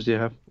mushrooms do you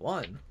have?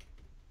 1.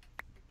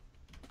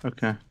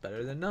 Okay.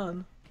 Better than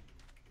none.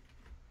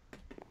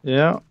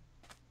 Yeah.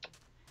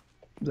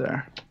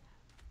 There.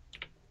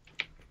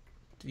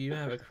 Do you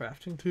have a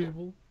crafting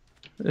table?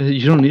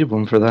 You don't need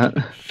one for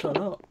that. Shut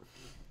up.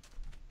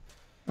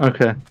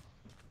 Okay.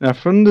 Now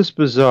from this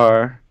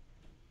bazaar,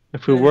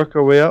 if we work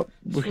our way up,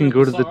 we can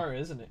go to the...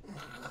 Isn't it?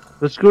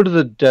 Let's go to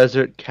the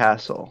desert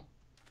castle.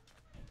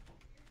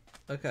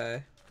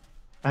 Okay.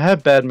 I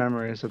have bad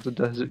memories of the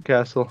desert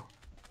castle.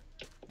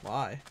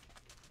 Why?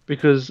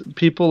 Because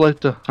people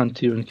like to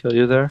hunt you and kill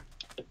you there.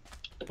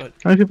 But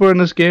how many people are in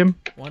this game?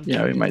 1,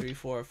 Yeah, 2, we might. 3,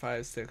 4,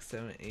 5, 6,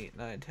 7, 8,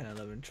 9, 10,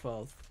 11,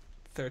 12,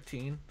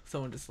 13.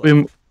 Someone just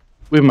left.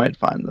 We might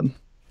find them.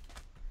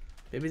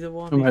 Maybe they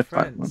want we to be might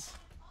find them. friends.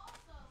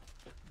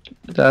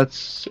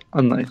 That's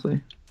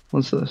unlikely.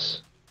 What's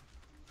this?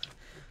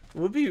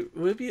 Would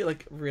it be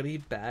like really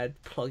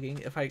bad plugging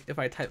if I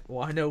type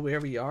 "wanna know where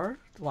we are"?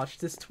 Watch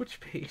this Twitch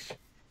page.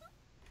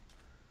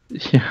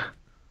 Yeah.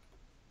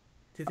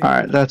 All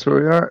right, that's where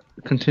we are.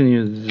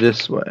 Continue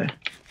this way.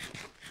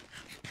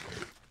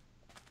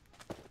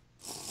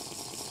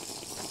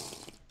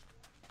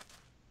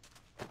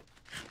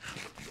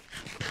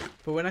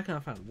 But we're not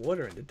gonna find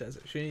water in the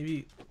desert. Shouldn't you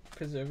be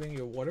preserving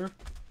your water?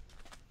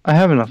 I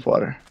have enough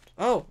water.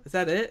 Oh, is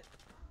that it?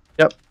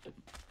 Yep.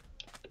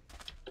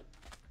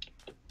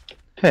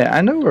 Hey,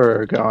 I know where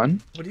we're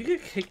going. Would you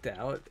get kicked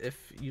out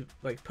if you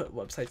like put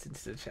websites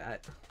into the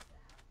chat?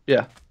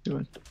 Yeah, you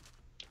would.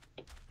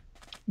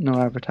 No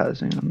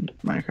advertising on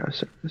Minecraft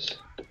servers.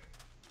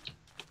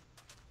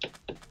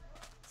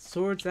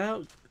 Swords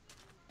out.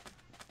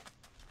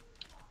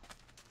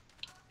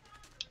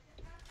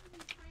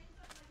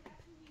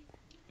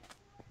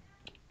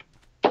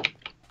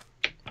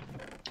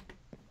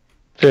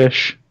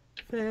 Fish.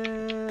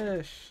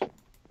 Fish.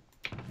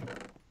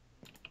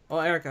 Oh,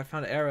 Eric, I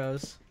found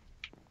arrows.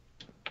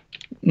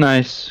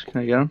 Nice.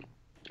 Can I get them?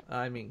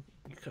 I mean,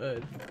 you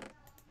could.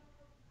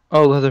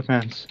 Oh, leather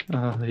pants.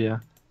 Oh, yeah.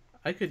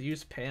 I could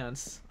use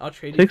pants. I'll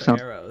trade you Take for some.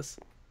 arrows.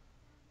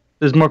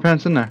 There's more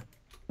pants in there.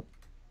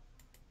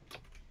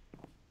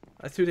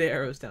 I threw the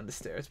arrows down the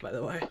stairs, by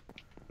the way.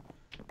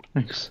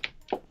 Thanks.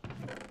 Oh,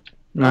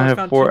 Now I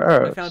have 4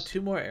 arrows. I found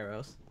 2 more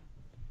arrows.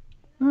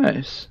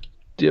 Nice.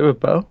 Do you have a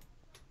bow?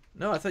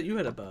 No, I thought you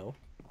had a bow.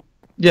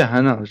 Yeah,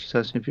 I know. I was just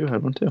asking if you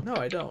had one too. No,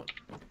 I don't.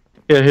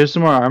 Yeah, here's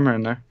some more armor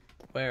in there.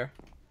 Where?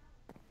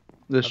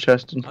 This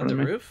chest in On front the of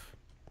me. roof?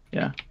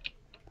 Yeah.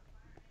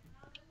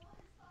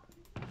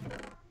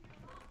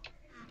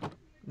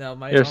 No,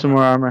 my Here's some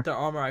more armor. The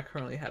armor I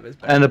currently have is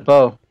better. And a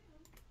bow.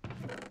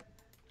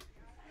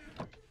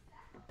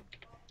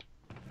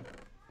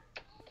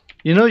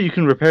 You know you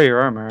can repair your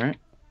armor, right?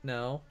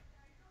 No.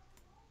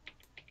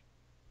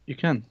 You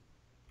can.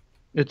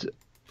 It's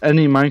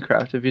any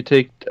Minecraft. If you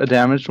take a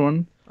damaged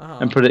one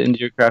and put it into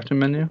your crafting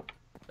menu.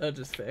 It'll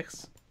just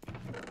fix.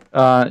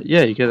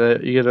 Yeah, you get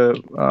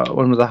a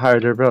one with a higher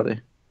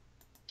durability.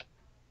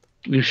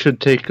 You should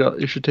take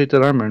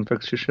that armor and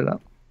fix your shit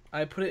up.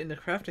 I put it in the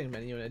crafting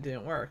menu and it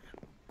didn't work.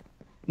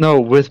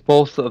 No, with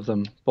both of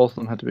them. Both of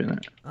them had to be in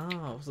it.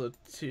 Oh, so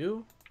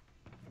 2?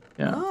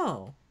 Yeah.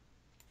 Oh.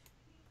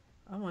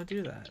 I want to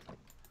do that.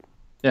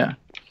 Yeah.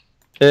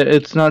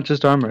 It's not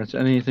just armor, it's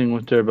anything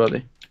with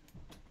durability.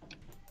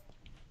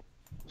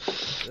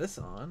 Put this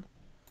on.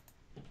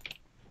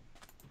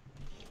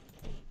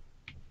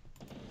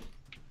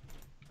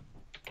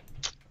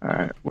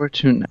 Alright, where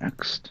to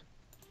next?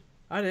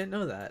 I didn't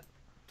know that.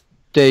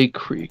 Day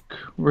Creek.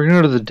 We're gonna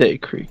go to the Day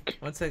Creek.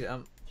 One second,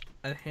 I'm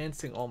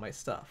enhancing all my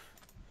stuff.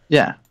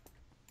 Yeah.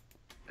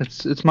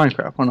 It's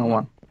Minecraft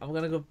 101. I'm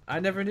gonna go. I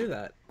never knew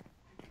that.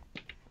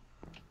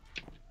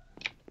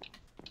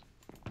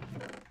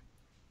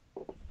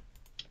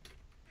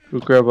 Go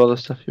grab all the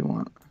stuff you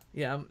want.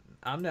 Yeah,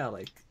 I'm now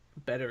like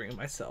bettering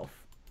myself.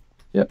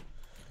 Yep.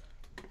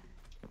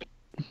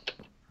 I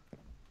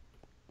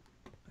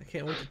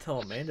can't wait to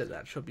tell Amanda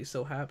that. She'll be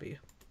so happy.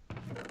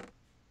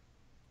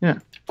 Yeah.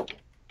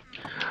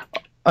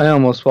 I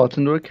almost walked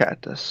into a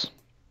cactus.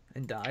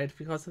 And died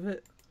because of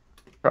it?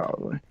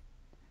 Probably.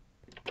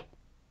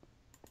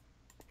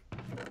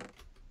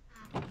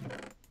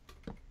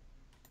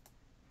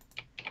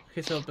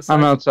 Okay, so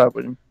I'm outside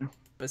waiting.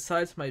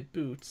 besides my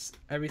boots,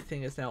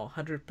 everything is now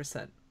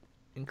 100%,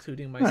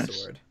 including my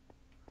Nice. sword.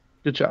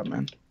 Good job,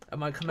 man. I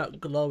might come out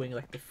glowing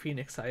like the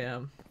phoenix I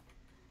am.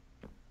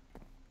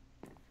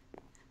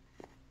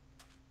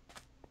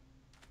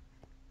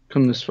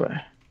 Come this way.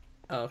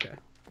 Oh, okay.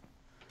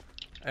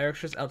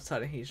 Eric's just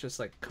outside and he's just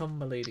like, come,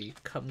 my lady,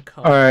 come,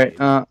 come. Alright,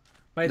 my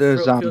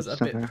there's throat feels a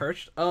zombies in bit there.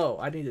 perched. Oh,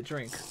 I need a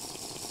drink.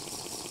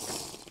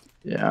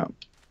 Yeah.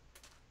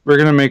 We're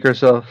gonna make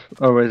ourselves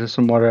our way to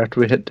some water after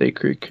we hit Day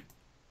Creek.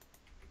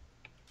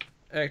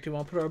 Eric, do you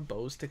want to put our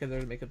bows together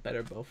to make a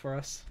better bow for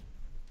us?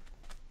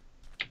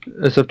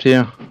 It's up to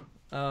you.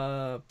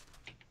 Do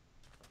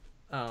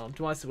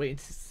you want us to wait and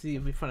see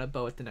if we find a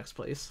bow at the next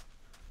place?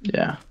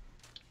 Yeah.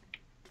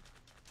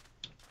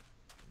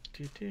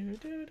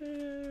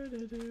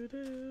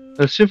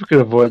 Let's see if we could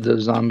avoid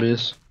those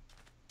zombies.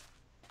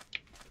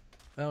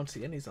 I don't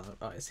see any zombies.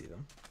 Oh, I see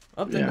them.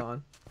 Oh, they're Yeah.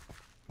 gone.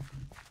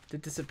 They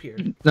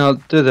disappeared. No,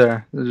 they're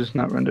there. They're just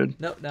not rendered.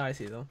 Nope, now I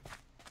see them.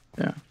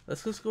 Yeah.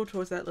 Let's just go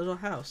towards that little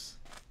house.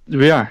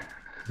 We are.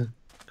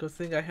 Good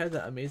thing I had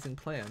that amazing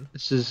plan.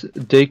 This is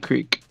Day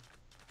Creek.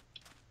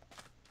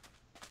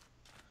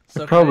 So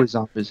There's probably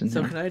zombies in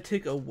So here. can I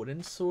take a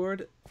wooden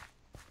sword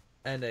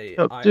and a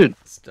Oh, iron dude.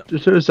 stone?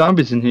 If there's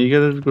zombies in here, you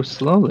gotta go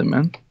slowly,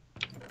 man.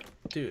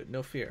 Dude,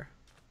 no fear.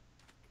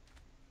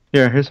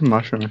 Here, here's a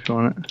mushroom if you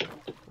want it.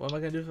 What am I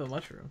gonna do with a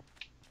mushroom?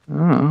 I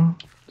don't know. I don't have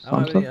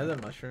Something. any other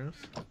mushrooms.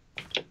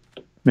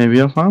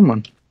 Maybe I'll find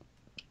one.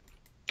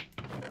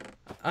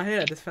 Oh, hey,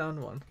 I just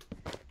found one.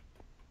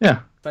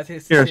 Yeah. But I think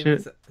it's Here,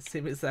 the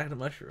same exact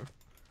mushroom.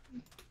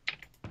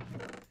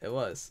 It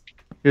was.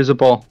 Here's a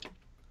ball.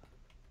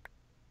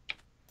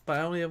 But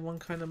I only have one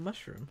kind of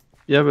mushroom.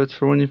 Yeah, but it's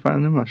for when you find a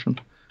new mushroom.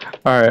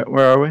 Alright,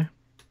 where are we?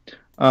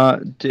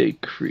 Day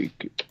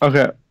Creek.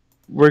 Okay,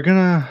 we're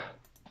gonna...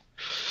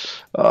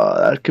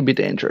 that could be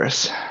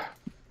dangerous. I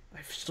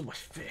have so much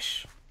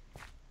fish.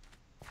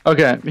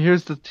 Okay,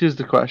 here's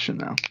the question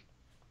now.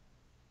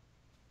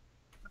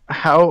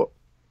 How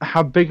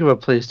big of a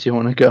place do you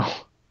want to go?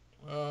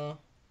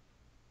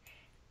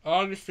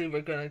 Obviously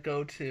we're gonna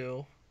go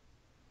to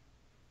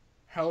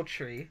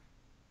Helltree.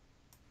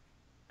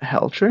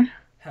 Helltree?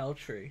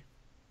 Helltree.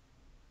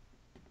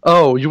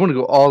 Oh, you want to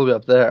go all the way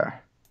up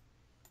there?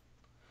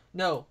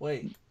 No,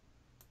 wait.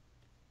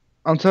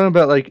 I'm talking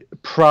about like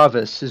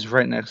Provis is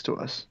right next to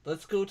us.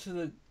 Let's go to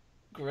the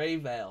Grey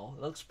Vale.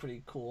 It looks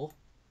pretty cool.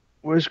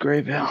 Where's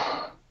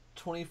Greyvale?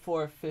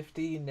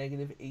 2450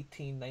 negative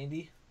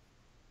 1890.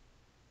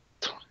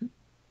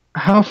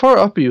 How far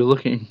up are you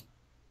looking?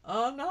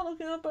 I'm not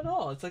looking up at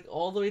all. It's like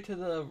all the way to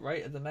the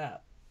right of the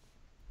map.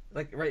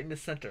 Like right in the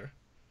center.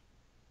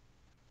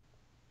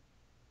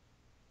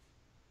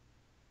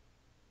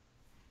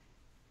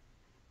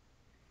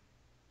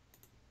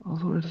 All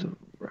the way to the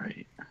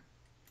right.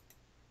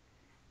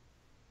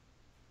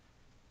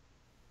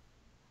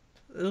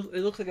 It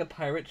looks like a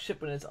pirate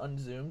ship when it's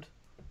unzoomed.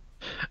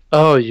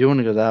 Oh, you want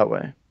to go that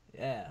way?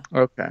 Yeah.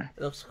 Okay.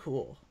 It looks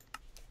cool.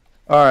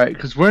 Alright,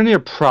 because we're near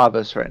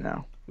Provis right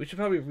now. We should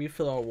probably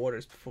refill our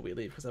waters before we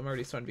leave because I'm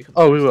already starting to become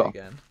Oh, we thirsty will.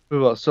 again. We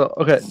will. So,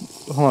 okay,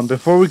 hold on.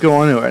 Before we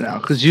go anywhere now,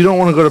 because you don't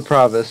want to go to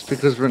Provis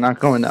because we're not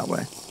going that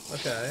way.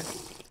 Okay.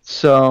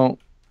 So,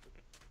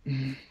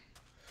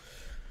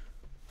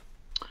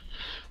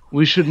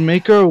 we should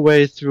make our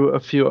way through a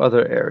few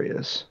other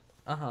areas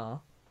Uh-huh.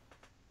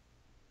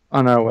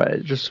 on our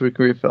way, just so we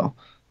can refill.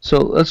 So,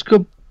 let's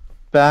go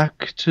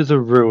back to the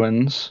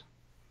ruins.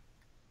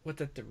 What's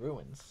at the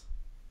ruins?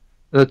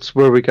 That's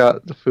where we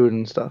got the food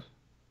and stuff.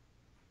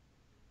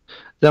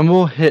 Then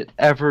we'll hit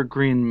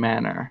Evergreen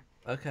Manor,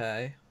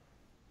 Okay.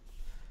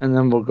 and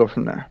then we'll go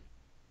from there.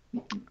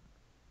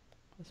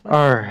 What's my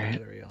All phone right.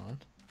 battery on?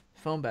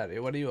 Phone battery,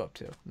 what are you up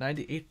to?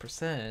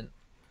 98%.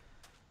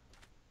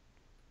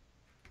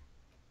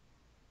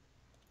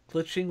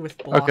 Glitching with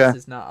blocks Okay.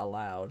 is not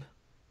allowed.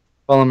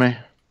 Follow me.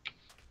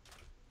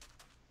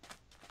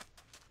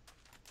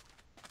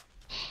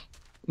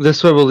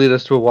 This way will lead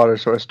us to a water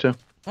source, too.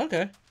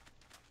 Okay. I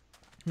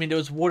mean, there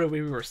was water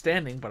where we were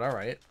standing, but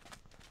alright.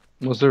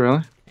 Was there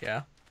really?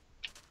 Yeah.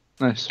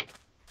 Nice.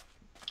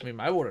 I mean,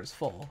 my water's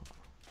full.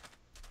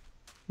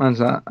 Mine's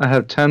not. I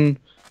have 10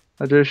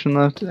 hydration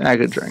left. I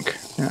could drink.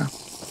 Yeah.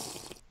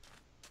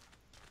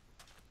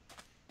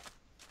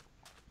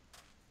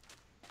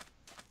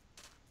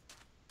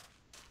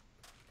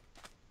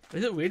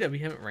 Is it weird that we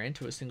haven't ran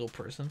to a single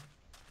person?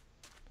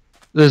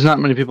 There's not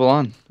many people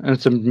on, and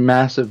it's a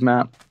massive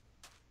map.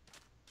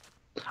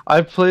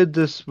 I've played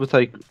this with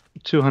like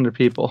 200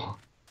 people.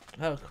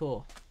 Oh,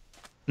 cool.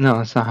 No,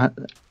 it's not.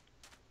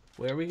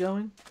 Where are we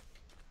going?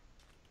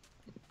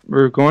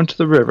 We're going to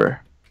the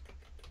river.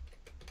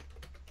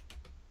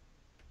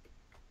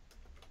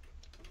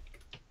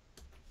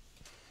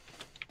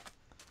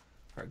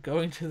 We're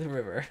going to the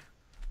river.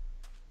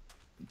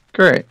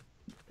 Great.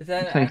 Is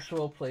that an Thanks.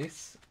 actual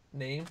place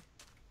name?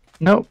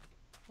 Nope.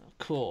 Oh,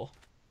 cool.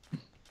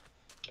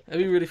 It'd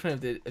be really fun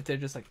if they're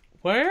just like,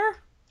 where?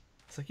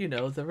 It's like,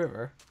 the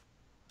river.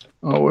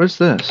 Oh, where's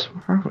this?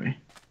 Where are we?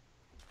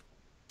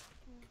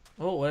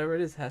 Oh, whatever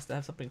it is has to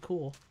have something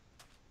cool.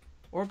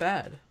 Or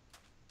bad.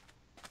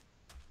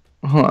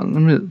 Hold on,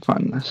 let me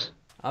find this.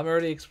 I'm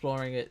already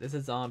exploring it. There's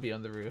a zombie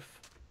on the roof.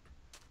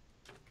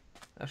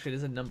 Actually,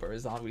 there's a number of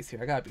zombies here.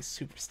 I gotta be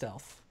super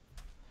stealth.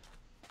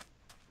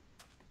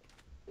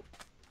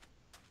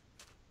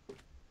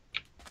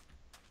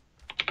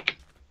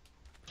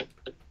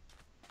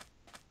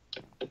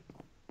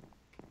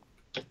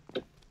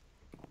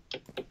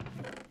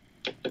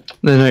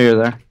 They know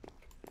you're there.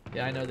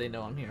 Yeah, I know they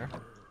know I'm here.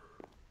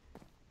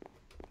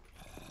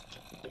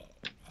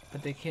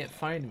 But they can't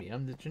find me.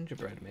 I'm the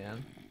gingerbread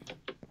man.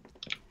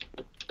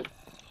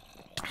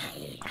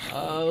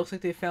 Looks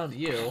like they found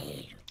you.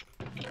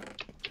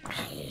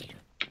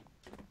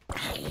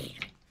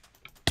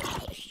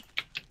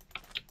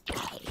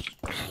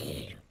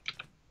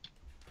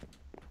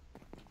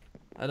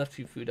 I left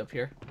you food up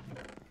here.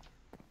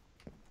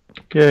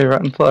 Yay,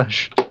 rotten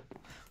flesh.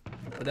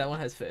 But that one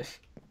has fish.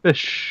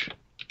 Fish.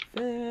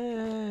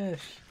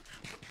 Fish!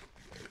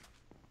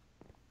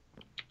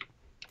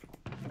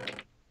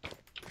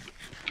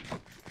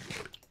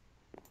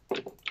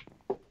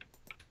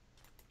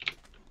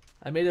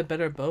 I made a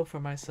better bow for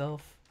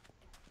myself.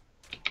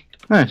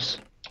 Nice.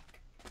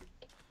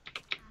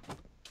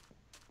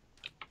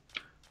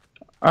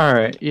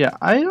 Alright, yeah,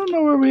 I don't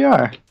know where we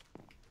are.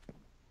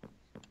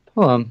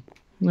 Hold on.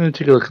 I'm gonna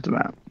take a look at the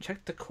map.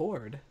 Check the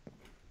cord.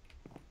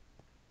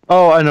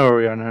 Oh, I know where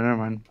we are now, never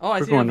mind. Oh, I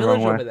We're see a going the wrong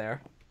village way. over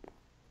there.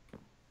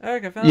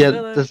 Eric, I found a Yeah,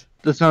 village.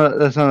 that's not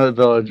a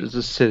village, it's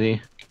a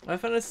city. I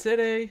found a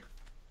city.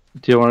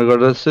 Do you want to go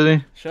to the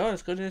city? Sure,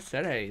 let's go to the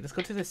city. Let's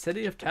go to the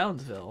city of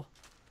Townsville.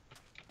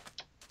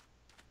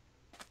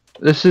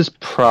 This is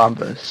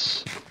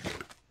Promise.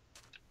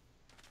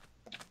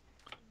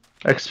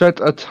 Expect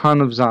a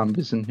ton of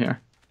zombies in here.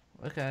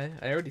 Okay,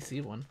 I already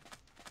see one.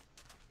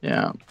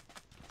 Yeah.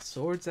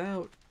 Swords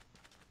out.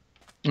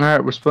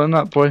 Alright, we're splitting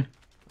up, boy.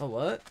 Oh,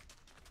 what?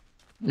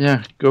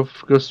 Yeah, go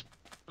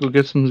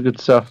get some good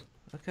stuff.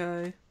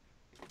 Okay.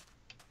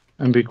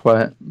 And be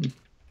quiet.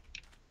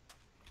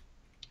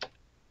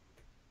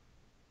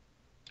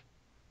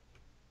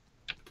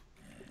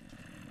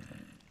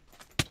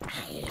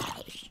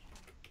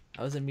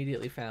 I was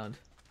immediately found.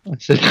 I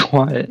said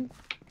quiet.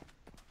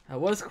 I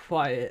was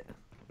quiet.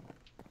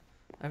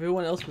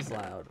 Everyone else was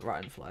loud.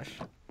 Rotten flesh.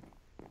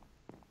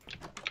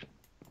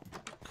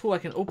 Cool, I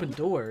can open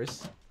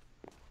doors.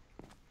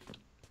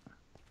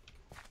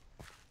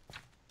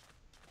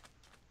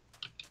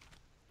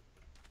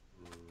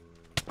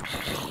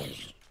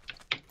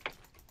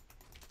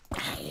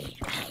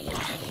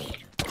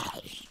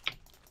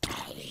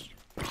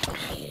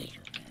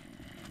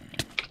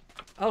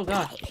 Oh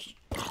god.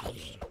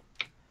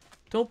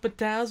 Don't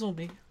bedazzle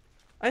me.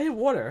 I need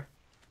water.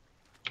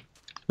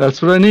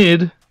 That's what I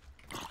need.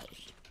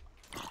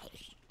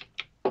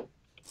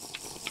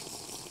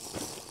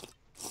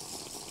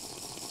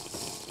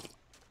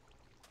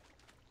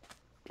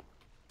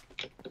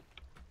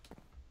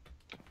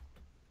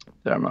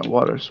 There, my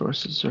water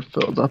sources are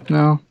filled up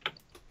now.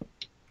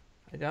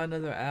 I got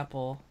another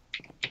apple.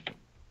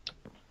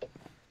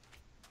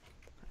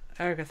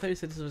 Eric, I thought you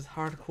said this was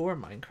hardcore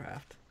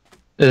Minecraft.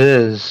 It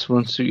is,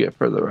 once you get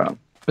further up.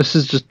 This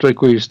is just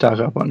like where you stock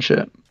up on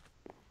shit.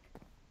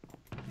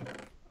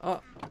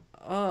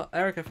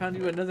 Eric, I found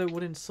you another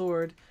wooden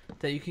sword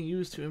that you can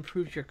use to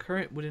improve your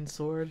current wooden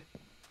sword.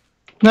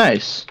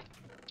 Nice.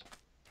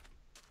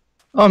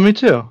 Oh, me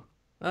too.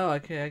 Oh,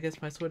 okay, I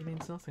guess my sword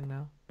means nothing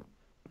now.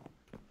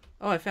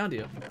 Oh, I found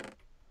you.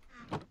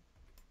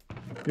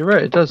 You're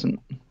right, it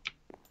doesn't.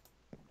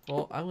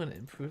 Well, I'm gonna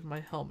improve my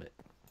helmet.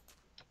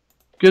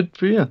 Good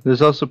for you.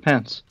 There's also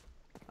pants.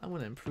 I'm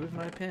gonna improve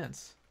my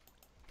pants.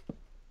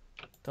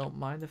 Don't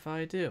mind if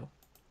I do.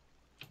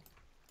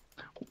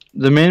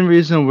 The main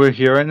reason we're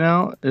here right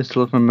now is to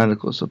look for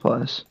medical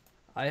supplies.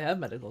 I have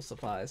medical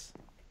supplies.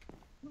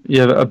 You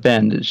have a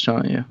bandage,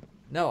 don't you?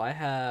 No, I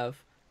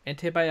have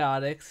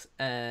antibiotics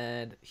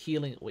and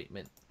healing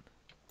ointment.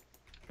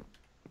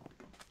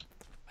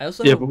 I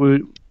also Yeah, have, but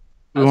we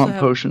also want have-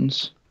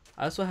 potions.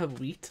 I also have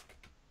wheat.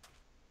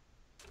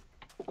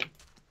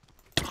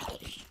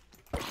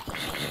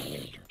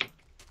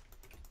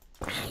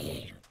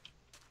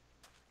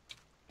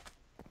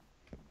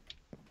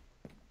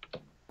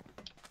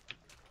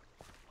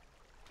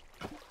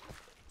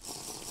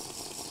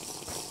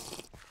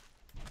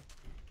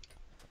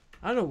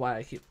 I don't know why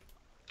I keep...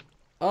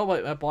 Oh,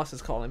 wait, my boss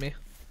is calling me.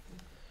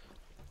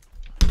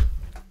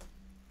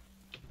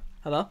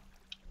 Hello?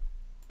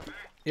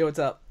 Yo, what's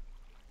up?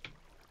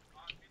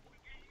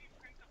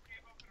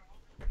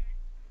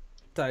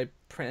 Did I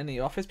print any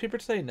office paper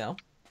today? No.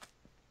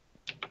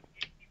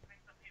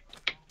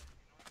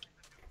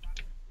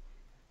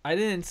 I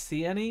didn't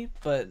see any,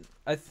 but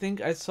I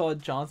think I saw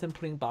Jonathan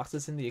putting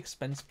boxes in the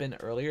expense bin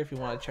earlier if you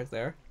want to check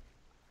there.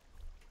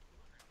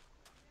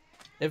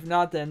 If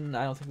not, then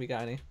I don't think we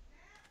got any.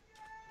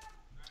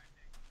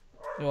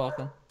 You're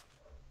welcome.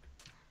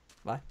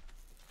 Bye.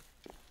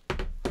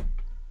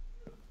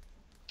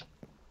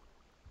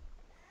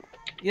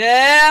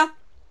 Yeah!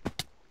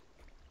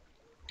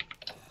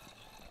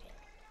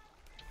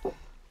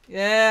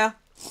 Yeah!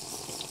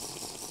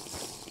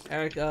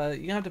 Eric, you're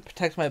gonna have to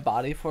protect my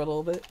body for a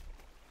little bit.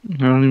 I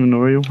don't even know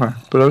where you are,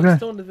 but I'm okay.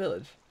 still in the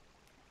village.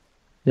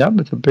 Yeah,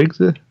 but it's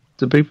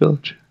a big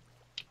village.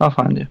 I'll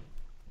find you.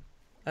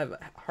 I have a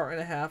heart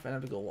and a half, and I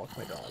have to go walk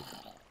my dog.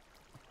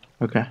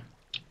 Okay.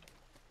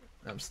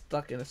 I'm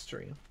stuck in a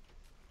stream.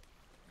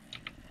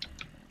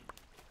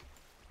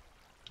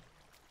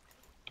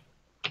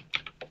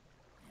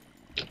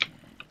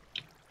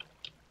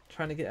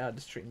 Trying to get out of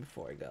the stream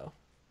before I go.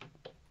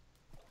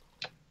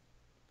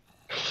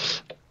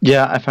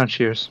 Yeah, I found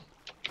shears.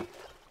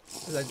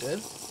 Is that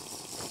good?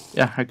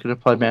 Yeah, I could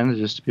apply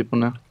bandages to people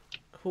now.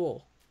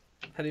 Cool.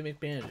 How do you make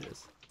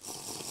bandages?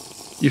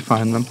 You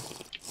find them.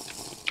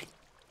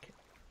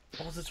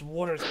 All this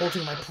water is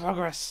halting my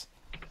progress.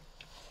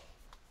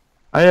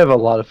 I have a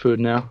lot of food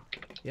now.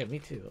 Yeah, me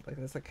too. Like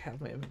that's like half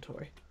my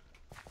inventory.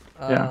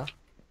 Yeah.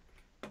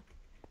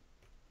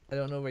 I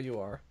don't know where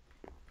you are.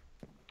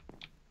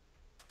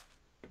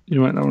 You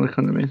might not want to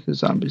come to me. There's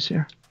zombies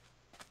here.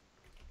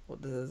 Well,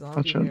 there's a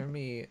zombie near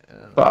me.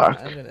 Fuck.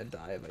 I'm gonna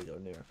die if I go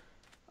near.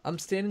 I'm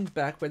standing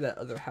back where that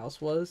other house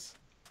was.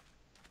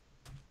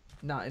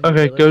 Not in the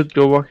Okay, village.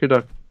 go walk your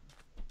dog.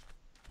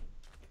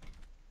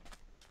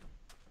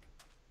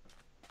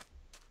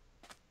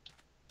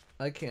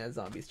 I can't.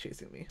 Zombies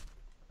chasing me.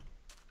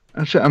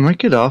 Actually, I might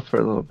get off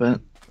for a little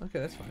bit. Okay,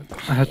 that's fine.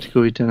 I have to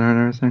go eat dinner and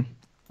everything.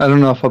 I don't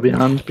know if I'll be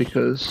on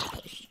because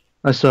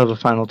I still have a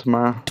final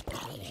tomorrow.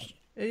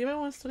 Yeah, you might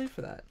want to study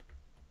for that.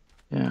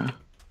 Yeah.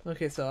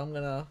 Okay, so I'm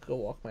gonna go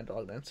walk my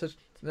dog then. So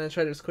then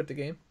try to just quit the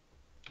game.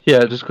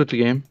 Yeah, just quit the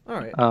game. All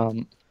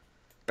right.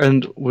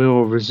 And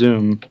we'll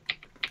resume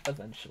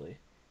Eventually.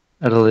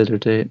 at a later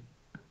date.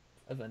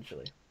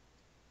 Eventually.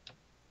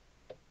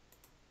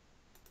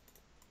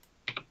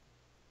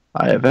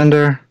 I have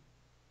Ender.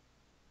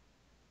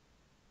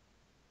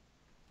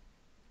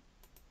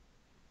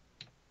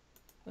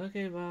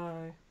 Okay,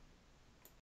 bye.